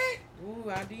ain't know that? Ooh,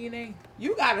 our DNA.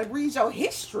 You gotta read your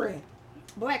history,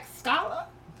 Black scholar.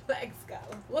 Black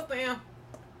scholar. What's the M?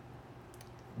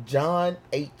 John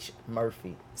H.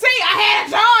 Murphy. See, I had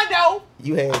a John though.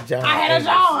 You had John. I had a Amos.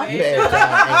 John.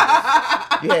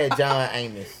 You had John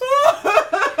Amos.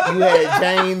 You had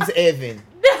James Evan.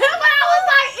 I was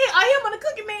like, him on the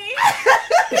cookie man.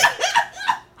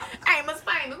 Amos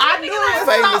famous. I knew it was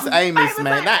Famous something. Amos, Famous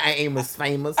man. Amos. Not Amos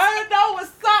famous. I know it was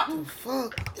something.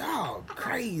 Fuck, y'all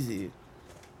crazy.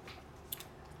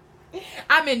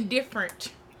 I'm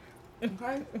indifferent.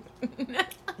 Okay.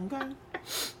 Okay.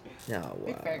 Y'all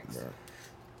Big wild, facts. bro.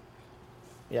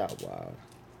 Y'all wild.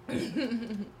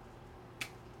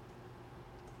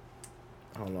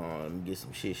 Hold on, let me get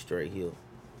some shit straight here.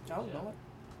 Oh Lord.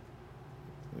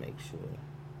 Make sure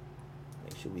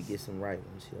we get some right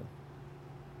ones here.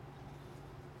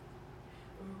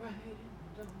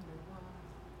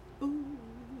 Ooh.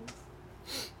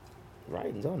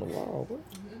 Writings on the wall, what?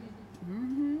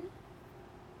 Mm-hmm.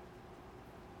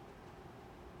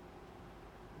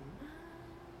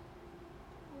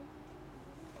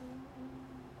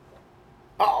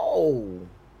 Oh!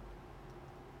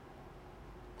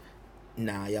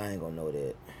 Nah, y'all ain't gonna know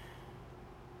that.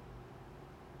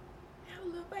 Have a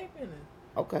little faith in it.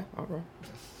 Okay, alright.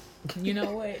 You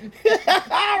know what?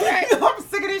 Alright. I'm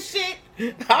sick of this shit.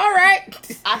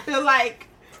 Alright. I feel like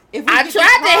if we I get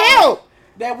tried this to wrong,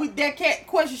 help. that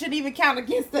question shouldn't even count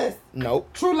against us. Nope.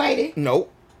 True lady.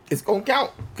 Nope. It's gonna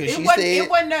count. Cause It she wasn't, said it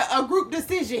wasn't a group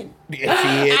decision. yeah,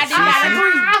 she I did not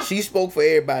agree. She spoke for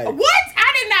everybody. What?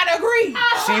 I did not agree.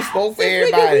 She spoke for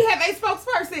Since everybody. we have a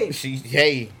spokesperson.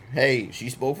 She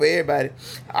spoke for everybody.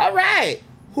 All right.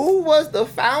 Who was the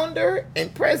founder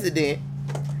and president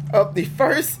of the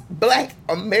first Black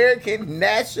American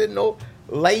National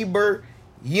Labor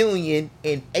Union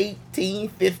in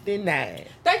 1859?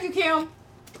 Thank you, Kim.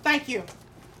 Thank you.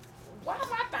 Why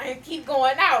my thing keep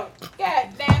going out? God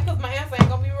damn, because my answer ain't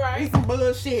gonna be It's right. some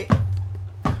bullshit.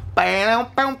 Bam,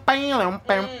 bam, bam,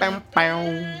 bam, bam,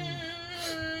 bam.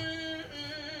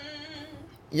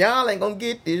 Y'all ain't gonna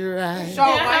get this right. Sure.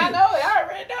 Yeah, I know it. I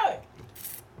already know it.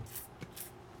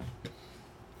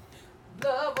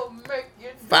 Love will make you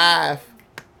do. 5.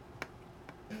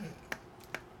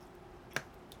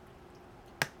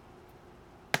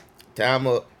 Time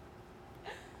up.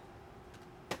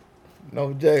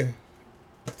 No, Jay.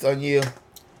 It's on you.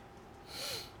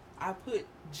 I put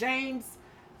James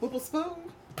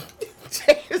Whipplespoon.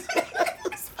 James.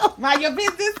 Mind your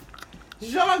business.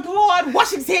 Jean-Claude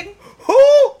Washington.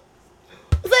 Who?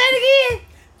 Say it again.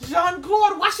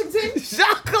 Jean-Claude Washington.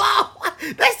 Jean-Claude.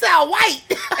 That sound white.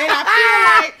 And I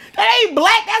feel like that ain't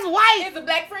black. That's white. He's a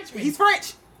black Frenchman. he's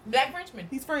French. Black Frenchman.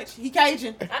 He's French. He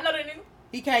Cajun. I know that nigga.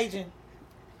 He Cajun.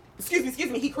 Excuse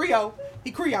me. He Creole. He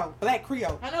Creole. Black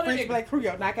Creole. I know that French nigga. Black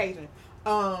Creole, not Cajun.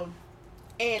 And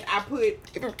I put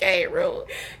From Cairo.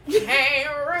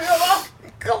 Can't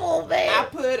Come on, man. I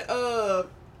put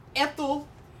Ethel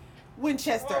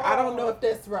Winchester. I don't know if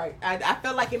that's right. I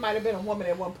felt like it might have been a woman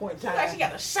at one point in time. like she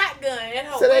got a shotgun in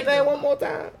her Say that window. name one more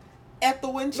time.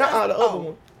 Ethel Winchester. Nuh-uh, the other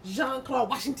one. Jean-Claude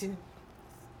Washington.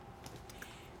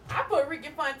 I put Ricky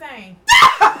Fontaine.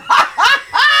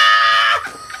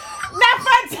 Not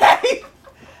Fontaine.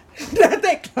 Not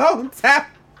that clone town.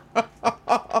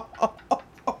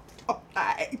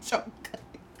 I ain't joking.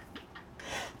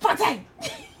 Fontaine.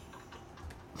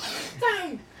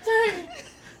 Dang.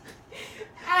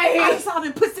 I Hey, saw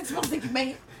them put 6 months in you,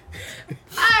 man.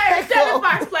 Devin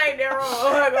Fox played that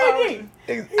wrong.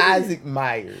 It's Isaac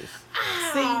Myers.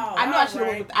 See, I know I should have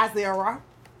went with Isaiah Rock.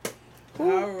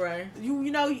 All right.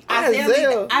 You know,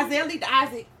 Isaiah. Isaiah lead to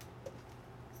Isaac.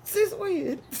 Sis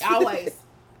weird. Always.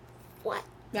 What?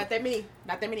 Not that many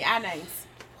I names.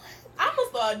 I'm gonna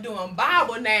start doing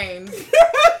Bible names.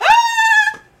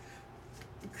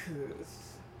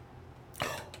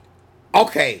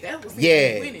 Okay. That was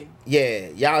Yeah. winning. Yeah,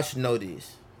 y'all should know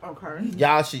this. Okay.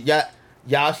 Y'all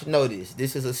should know this.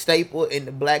 This is a staple in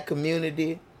the black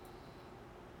community.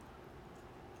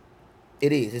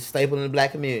 It is. It's a staple in the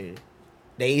black community.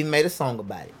 They even made a song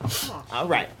about it. All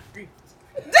right.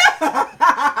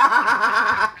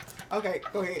 Okay,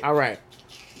 go ahead. All right.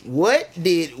 What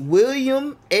did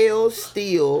William L.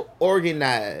 Steele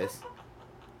organize?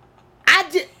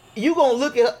 You gonna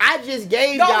look at? I just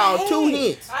gave y'all 2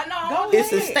 hints. I know.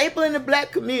 It's a staple in the black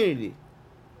community.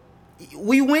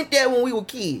 We went there when we were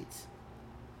kids.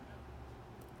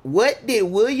 What did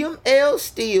William L.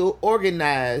 Steele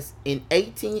organize in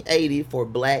 1880 for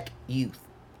black youth?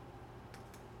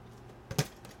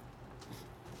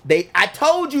 I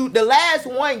told you the last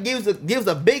one gives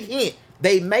a big hint.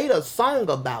 They made a song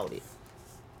about it.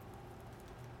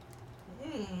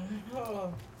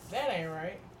 Oh, that ain't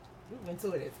right. We went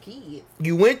to it as kids.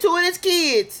 You went to it as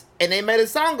kids, and they made a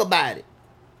song about it.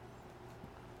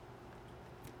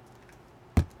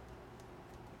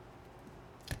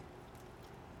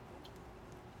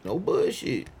 No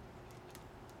bullshit.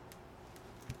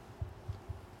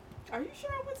 Are you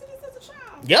sure I went to this as a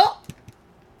child? Yup.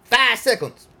 5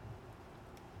 seconds.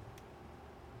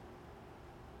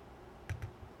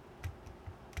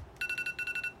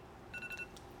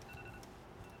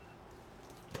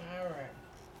 All right.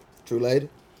 True lady.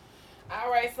 All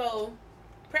right, so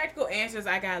practical answers.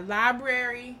 I got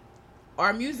library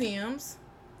or museums.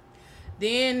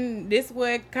 Then this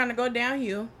would kind of go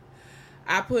downhill.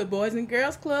 I put Boys and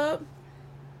Girls Club,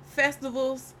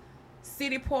 festivals,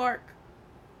 city park,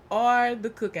 or the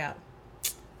cookout.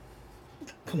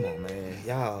 Come on, man.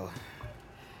 Y'all.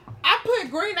 I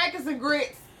put Green Acres and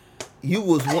Grits. You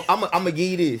was I'm gonna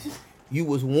give you this. You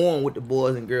was warm with the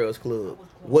Boys and Girls Club.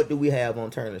 What do we have on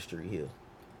Turner Street here?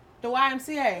 The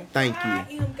YMCA. Thank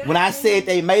you. When I said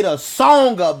they made a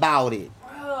song about it,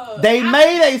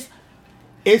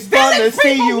 it's fun to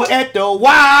see you at the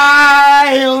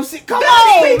YMCA. Come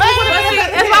on, man.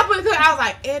 That's why I put the cookout. I was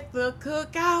like, at the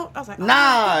cookout. I was like,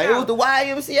 Nah, it was the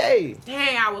YMCA.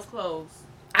 Dang, I was close.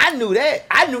 I knew that.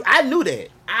 I knew that.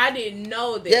 I didn't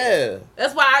know that. Yeah.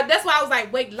 That's why I was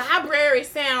like, wait, library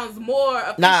sounds more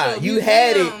official. Nah, you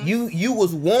had it. Museums. You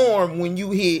was warm when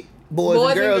you hit Boys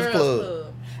and Girls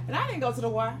Club. And I didn't go to the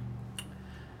Y.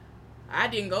 I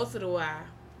didn't go to the Y.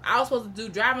 I was supposed to do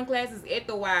driving classes at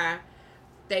the Y.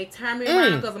 They turned me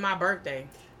around because of my birthday.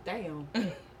 Damn.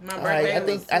 My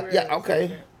birthday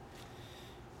okay.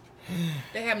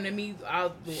 They happened to me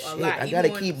a lot. I gotta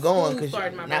keep going because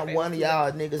not one of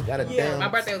y'all niggas got a damn. My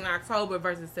birthday was in October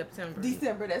versus September.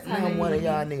 December, that's how Not one of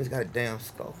y'all niggas got a damn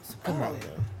skull. So come on,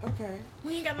 man. Okay.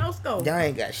 We ain't got no scope. Y'all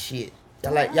ain't got shit.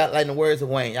 Y'all like in the words of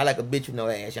Wayne. Y'all like a bitch with no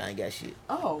ass. Y'all ain't got shit.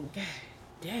 Oh.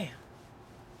 Damn.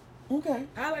 Okay.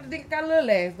 I like to think I got a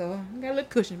little ass though. I got a little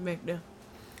cushion back there.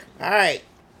 All right.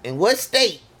 In what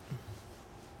state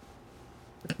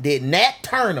did Nat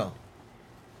Turner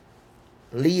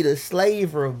lead a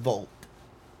slave revolt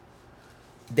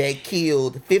that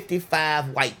killed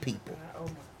 55 white people? Oh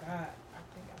my God. I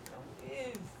think I know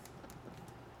this.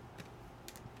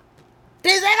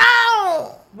 This ain't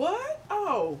all. What?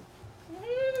 Oh.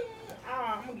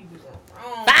 I'm gonna give you that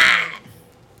wrong. 5.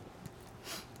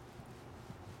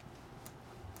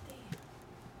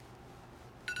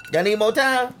 Y'all need more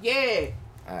time? Yeah.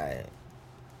 Alright.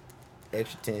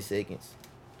 Extra 10 seconds.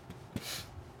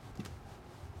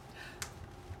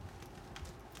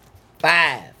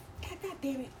 5. God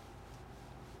damn it.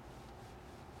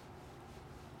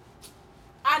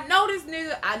 I know this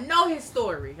nigga. I know his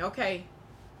story. Okay.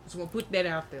 Just want to put that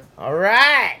out there.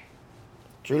 Alright.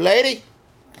 True lady?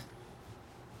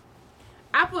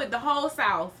 I put the whole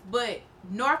South, but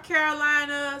North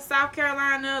Carolina, South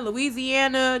Carolina,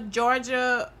 Louisiana,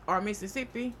 Georgia, or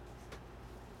Mississippi.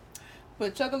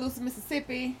 Put Chuckaloosa,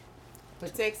 Mississippi.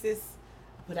 Put Texas.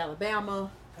 I put Alabama.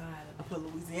 God. I put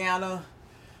Louisiana.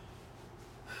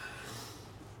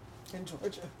 And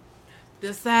Georgia.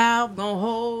 The South gonna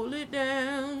hold it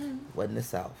down. Wasn't the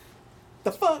South.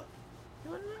 The fuck?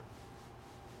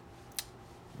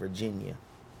 Virginia.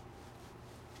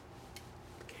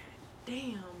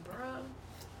 Damn, bro.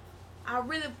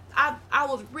 I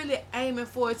was really aiming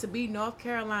for it to be North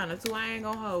Carolina too. I ain't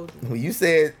gonna hold you. When you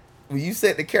said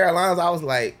the Carolinas, I was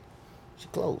like, she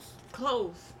close.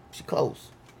 Close. She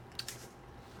close.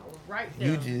 I was right there.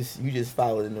 You just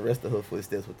followed in the rest of her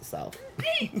footsteps with the South.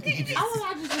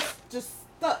 I just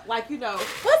stuck, like, you know.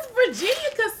 Was Virginia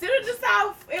considered the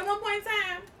South at one point in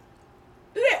time?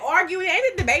 Do they argue? Ain't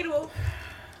it debatable?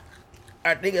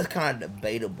 I think it's kind of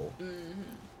debatable. Mm-hmm.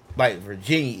 Like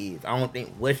Virginia is. I don't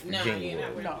think West Virginia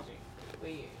not was. West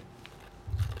Virginia.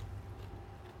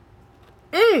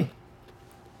 But yeah.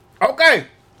 Okay.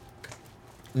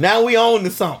 Now we on to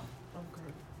something.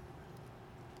 Okay.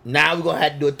 Now we're gonna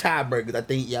have to do a tiebreaker. I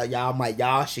think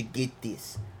y'all should get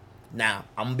this. Now,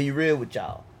 I'm gonna be real with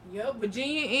y'all. Yep,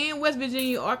 Virginia and West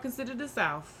Virginia are considered the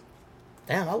South.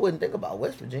 Damn, I wouldn't think about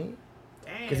West Virginia.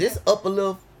 Damn. Because it's up a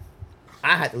little.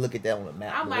 I had to look at that on the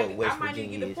map. I might need to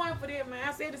Virginia get a is. point for that, man.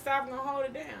 I said the South gonna hold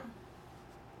it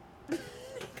down.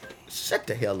 Shut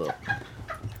the hell up.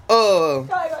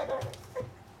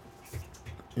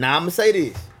 Now I'm gonna say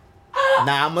this. I'm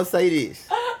gonna say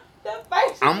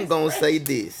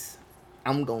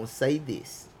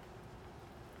this.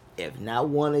 If not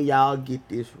one of y'all get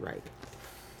this right.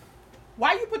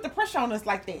 Why you put the pressure on us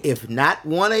like that? If not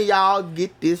one of y'all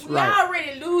get this We right.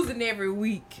 already losing every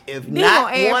week. If They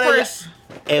not gonna add one pressure.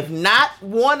 if not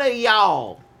one of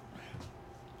y'all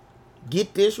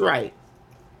get this right,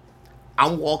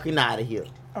 I'm walking out of here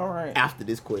All right. after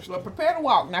this question. Well, prepare to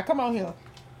walk. Now, come on here.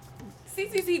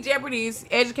 CCC Jeopardy is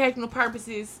educational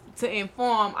purposes to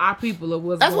inform our people of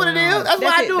what's That's what going it is. on. That's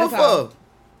what I do it That's all. for.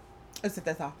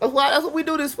 That's all. That's what we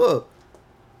do this for.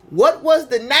 What was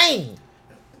the name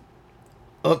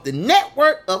of the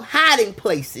network of hiding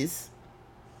places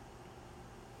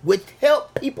which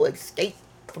help people escape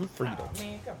from freedom? Oh,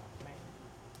 man, come on, man.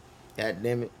 God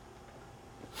damn it.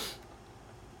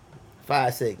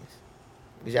 5 seconds.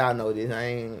 Because y'all know this. I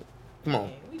ain't. Come on.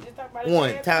 Man, we just talked about it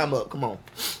One. last Time week. up. Come on.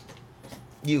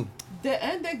 You. The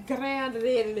Underground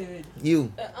Railroad.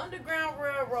 You. The Underground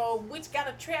Railroad, which got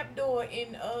a trap door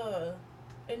in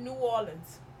New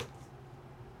Orleans.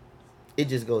 It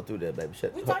just go through there, baby.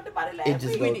 Shut We up. talked about it It last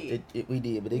just week. go. We did. We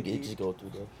did, but it did. just go through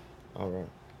there. All right.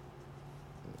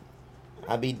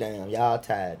 I be damn. Y'all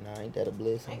tired now. Ain't that a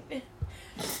blessing?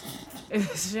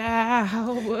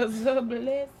 Child was a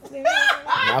blessing.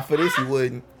 Not for this, he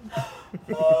wouldn't.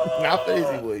 Not for this,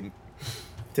 he wouldn't.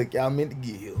 Took y'all a minute to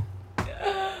get here.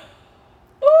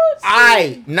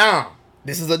 Alright, now,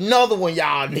 this is another one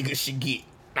y'all niggas should get.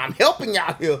 I'm helping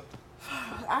y'all here.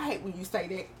 I hate when you say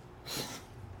that.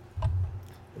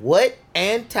 What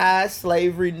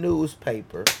anti-slavery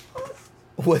newspaper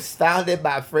was founded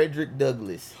by Frederick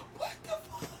Douglass? What the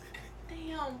fuck?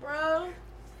 Damn, bro.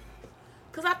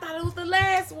 Because I thought it was the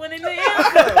last one in the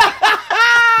answer.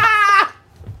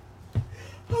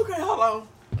 Okay, hold on.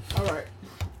 All right.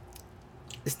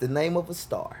 It's the name of a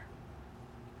star.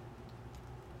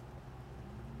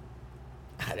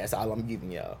 That's all I'm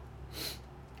giving y'all.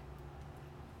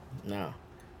 Now,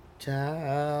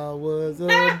 child was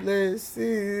a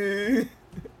blessing.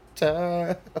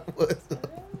 Child was a...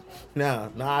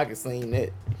 Now I can sing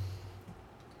that.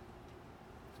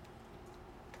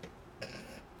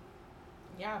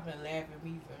 Y'all been laughing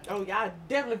me. Oh, y'all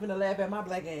definitely finna laugh at my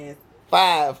black ass.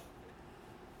 5.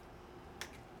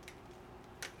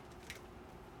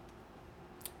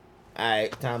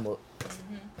 Alright, time up.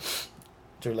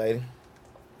 True lady.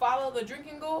 Follow the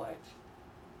drinking gorge.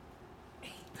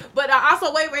 But I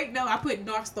also, wait, no, I put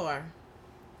North Star.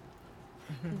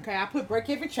 Okay, I put Break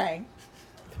Every Chain.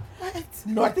 What?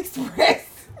 North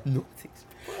Express. North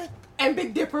Express. And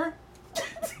Big Dipper.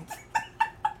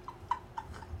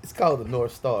 It's called the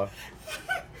North Star.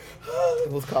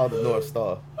 It was called the North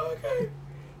Star. Okay.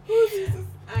 Oh, Jesus.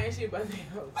 I ain't shit about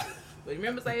that. But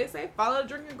remember, say follow the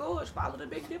drinking gorge, follow the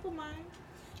Big Dipper, man.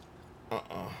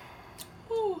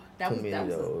 Ooh, that Too was many of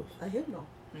those. a hypno.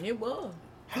 It was.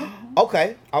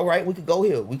 Okay, all right, we could go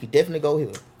here. We could definitely go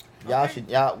here. Y'all Okay. should,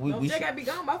 y'all, We we gotta be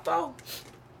gone by 4.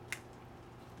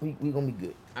 we gonna be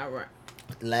good. All right.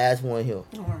 Last one here. All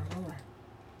right.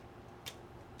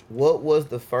 What was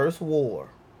the first war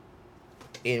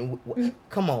in?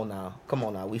 Come on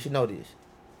now. We should know this.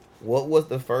 What was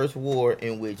the first war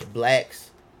in which black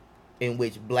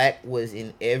was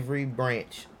in every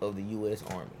branch of the U.S.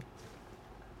 Army?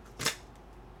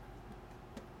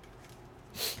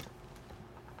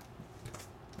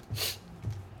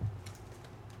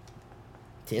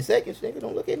 Ten seconds, nigga.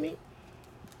 Don't look at me.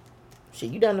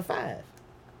 Shit, you down to 5.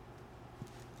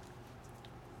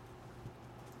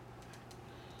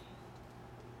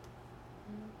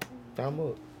 Time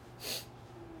up.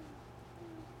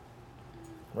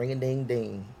 Ring a ding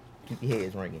ding. Keep your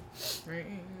heads ringing.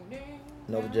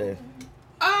 Another J.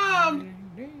 I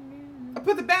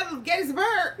put the Battle of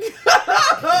Gettysburg.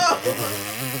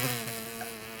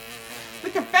 The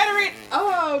Confederate,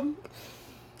 I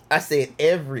said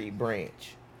every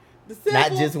branch, the Civil.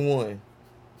 not just one.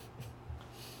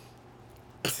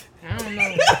 I don't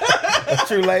know. A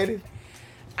true lady.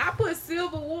 I put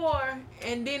Civil War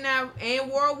and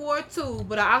World War II,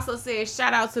 but I also said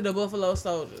shout out to the Buffalo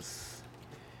Soldiers.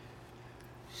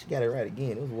 She got it right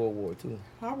again. It was World War II.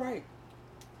 All right.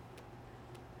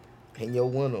 And your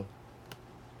winner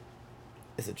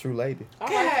It's a true lady. All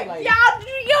right, true lady.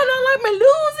 Y'all don't like me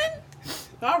losing?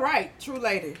 All right, true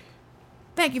lady.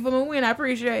 Thank you for my win. I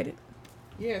appreciate it.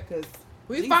 Yeah, because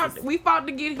we fought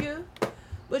to get here.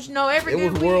 But you know, every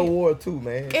It was World War II,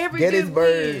 man.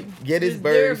 Gettysburg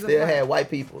still had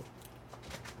white people.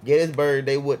 Gettysburg,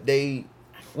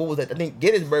 what was that? I think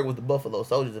Gettysburg was the Buffalo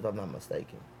Soldiers, if I'm not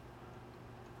mistaken.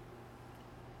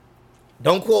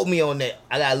 Don't quote me on that.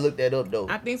 I gotta look that up though.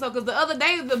 I think so, because the other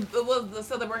day it was the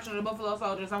celebration of the Buffalo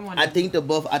Soldiers. I think the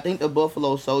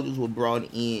Buffalo Soldiers were brought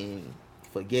in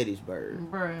for Gettysburg.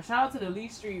 Bruh, shout out to the Lee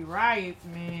Street riots,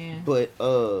 man. But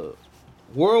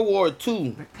World War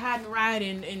II. The Cotton Riot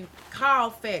in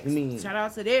Colfax. Shout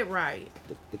out to that riot.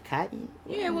 The Cotton?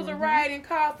 Yeah, it was a riot in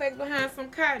Colfax behind some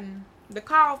cotton. The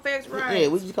Colfax riot. Yeah,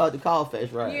 we just called it the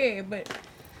Colfax riot. Yeah, but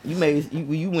you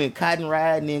went Cotton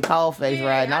riot and then Colfax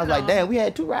riot, and I was like, damn, we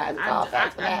had two riots in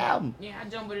Colfax for the album. Yeah, I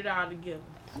jumbled it all together.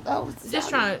 Just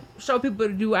trying to show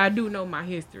people I do know my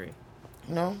history.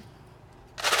 No.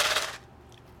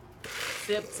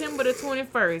 September the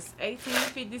 21st,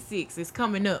 1856. It's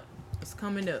coming up.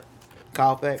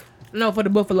 Colfax? No, for the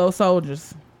Buffalo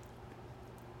Soldiers.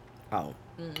 Oh.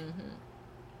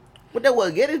 What that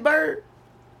was, Gettysburg?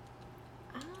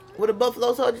 Where the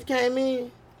Buffalo Soldiers came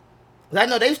in? I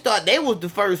know they was the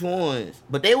first ones,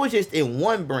 but they was just in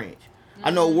one branch. I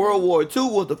know World War II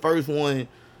was the first one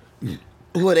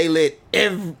where they let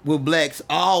where blacks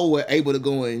all were able to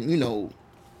go in,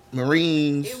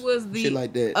 Marines. It was the shit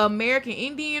like that. American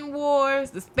Indian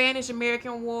Wars, the Spanish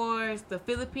American Wars, the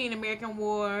Philippine American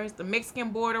Wars, the Mexican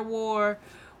Border War,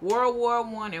 World War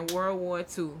I, and World War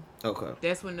II. Okay.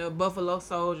 That's when the Buffalo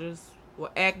Soldiers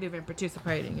were active and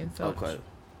participating in such. Okay.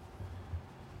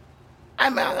 I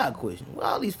got a question. Where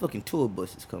all these fucking tour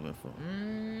buses coming from?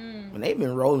 When they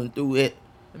been rolling through it.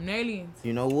 Them aliens.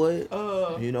 You know what?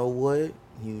 Them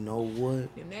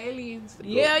aliens.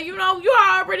 Yeah, you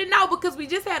already know because we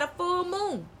just had a full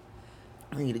moon.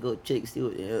 I need to go check, see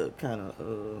what Bruh,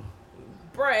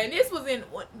 and this was in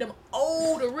them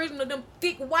old, original, them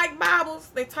thick white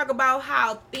Bibles. They talk about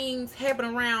how things happen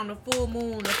around the full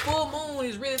moon. The full moon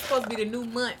is really supposed to be the new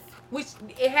month. Which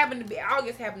it happened to be,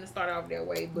 August happened to start off that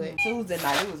way, but Tuesday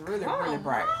night, it was really, really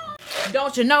bright.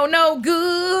 Don't you know no good?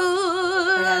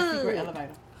 I got a secret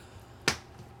elevator.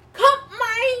 Come,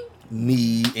 man.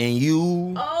 Me and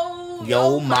you. Oh,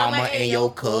 your mama and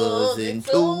your cousin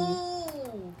too.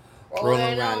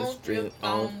 Rolling around the strip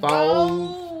on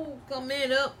four.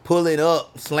 Coming up. Pulling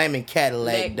up, slamming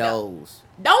Cadillac doors.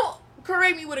 Don't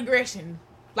correct me with aggression.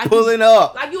 Like pulling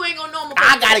up. Like you ain't gonna know. You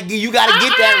gotta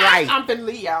get that right. I'm finna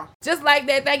leave y'all. Just like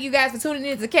that, thank you guys for tuning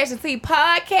in to Catch the Tea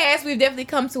podcast. We've definitely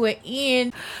come to an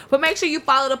end. But make sure you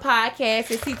follow the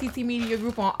podcast at CTT Media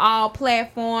Group on all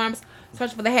platforms.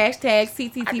 Search for the hashtag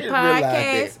CTT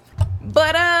podcast.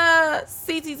 But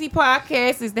CTT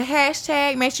podcast is the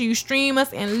hashtag. Make sure you stream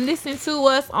us and listen to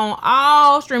us on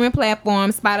all streaming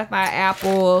platforms: Spotify,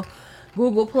 Apple,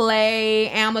 Google Play,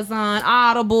 Amazon,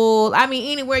 Audible. I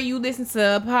mean, anywhere you listen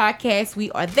to a podcast,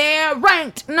 we are there.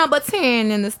 Ranked number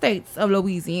 10 in the states of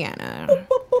Louisiana.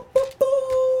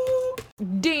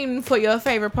 Deemed for your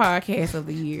favorite podcast of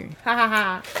the year. Ha ha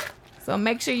ha. So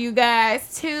make sure you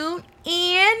guys tune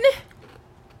in.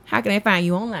 How can they find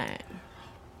you online?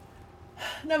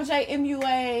 No J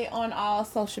MUA on all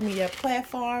social media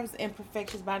platforms.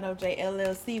 Imperfections by No J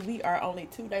LLC. We are only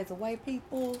 2 days away,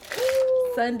 people.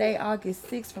 Sunday, August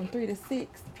 6th from 3 to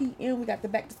 6 p.m. We got the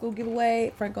back to school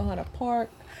giveaway. Franco Hunter Park.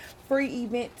 Free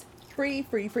event. Free.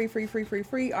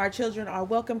 Our children are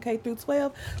welcome, K through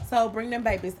 12. So bring them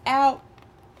babies out.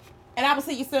 And I will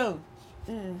see you soon.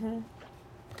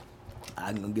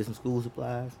 I'm gonna get some school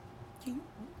supplies.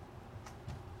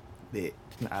 Bet.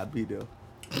 I'll be there.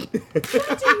 You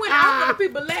went out for the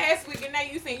people last week and now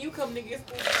you saying you come to get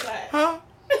school supplies. Huh?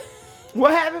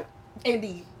 What happened?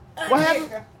 Indeed. What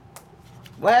happened?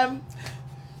 What happened?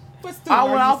 I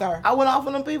went off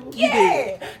on them people?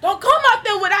 Yeah. Don't come out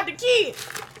there without the kids.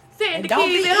 Send the kids at home. Don't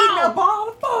be eating up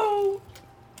all the food.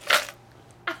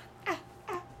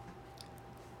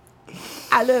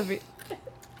 I love it.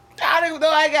 I didn't know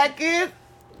I got kids.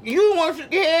 You want to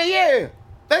get yeah.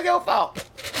 That's your fault.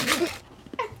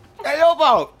 That's your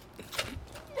fault.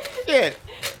 Shit.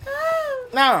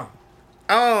 Now,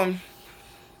 oh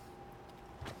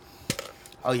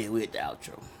yeah, we at the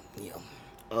outro. Yeah.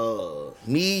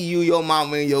 Me, you, your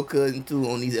mama, and your cousin too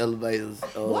on these elevators.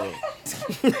 What?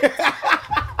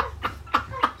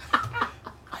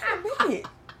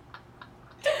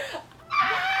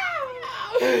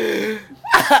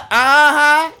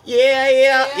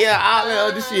 Yeah, all that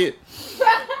other shit.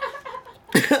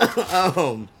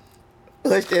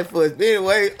 Hush that fuss. But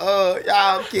anyway,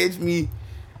 y'all catch me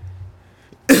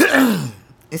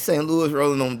in St. Louis,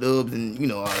 rolling on dubs and you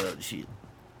know all that other shit.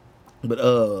 But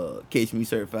catch me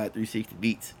certified 360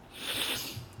 beats.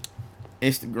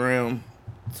 Instagram,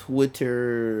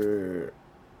 Twitter,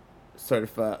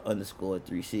 certified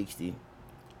 _360.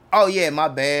 Oh yeah, my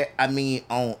bad. I mean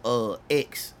on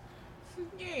X.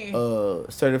 Yeah.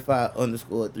 Certified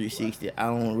 _360. I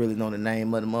don't really know the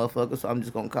name of the motherfucker, so I'm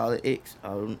just gonna call it X. I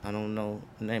don't know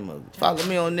the name of it. Follow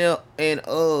me on there, and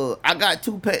I got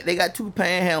they got two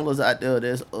panhandlers out there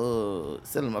that's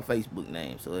selling my Facebook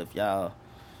name. So if y'all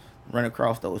run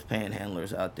across those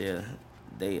panhandlers out there,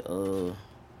 they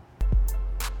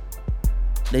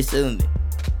selling it.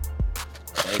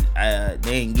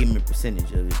 They ain't giving me a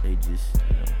percentage of it. They just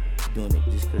doing it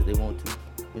just because they want to.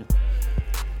 Yeah.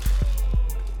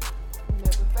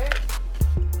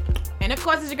 And of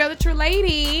course, it's your girl, the true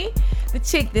lady, the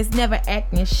chick that's never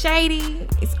acting shady.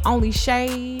 It's only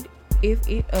shade if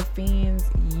it offends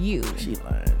you. She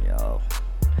lying, y'all.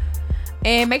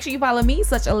 And make sure you follow me,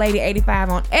 Such a Lady 85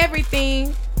 on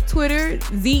everything. Twitter,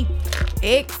 Z,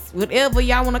 X, whatever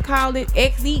y'all want to call it,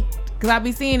 XE. Because I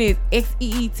be seeing it,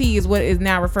 XEET is what is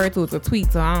now referred to as a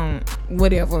tweet, so I don't,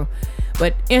 whatever.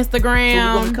 But Instagram. So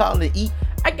we're going to call it Eat?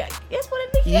 That's what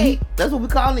it is. Yeet. That's what we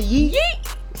call it, Yeet. Yeet.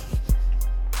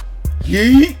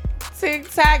 Yeet.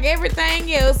 TikTok,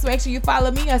 everything else. Make sure you follow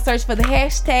me or search for the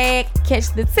hashtag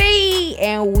Catch the Tea.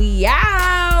 And we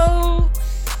out.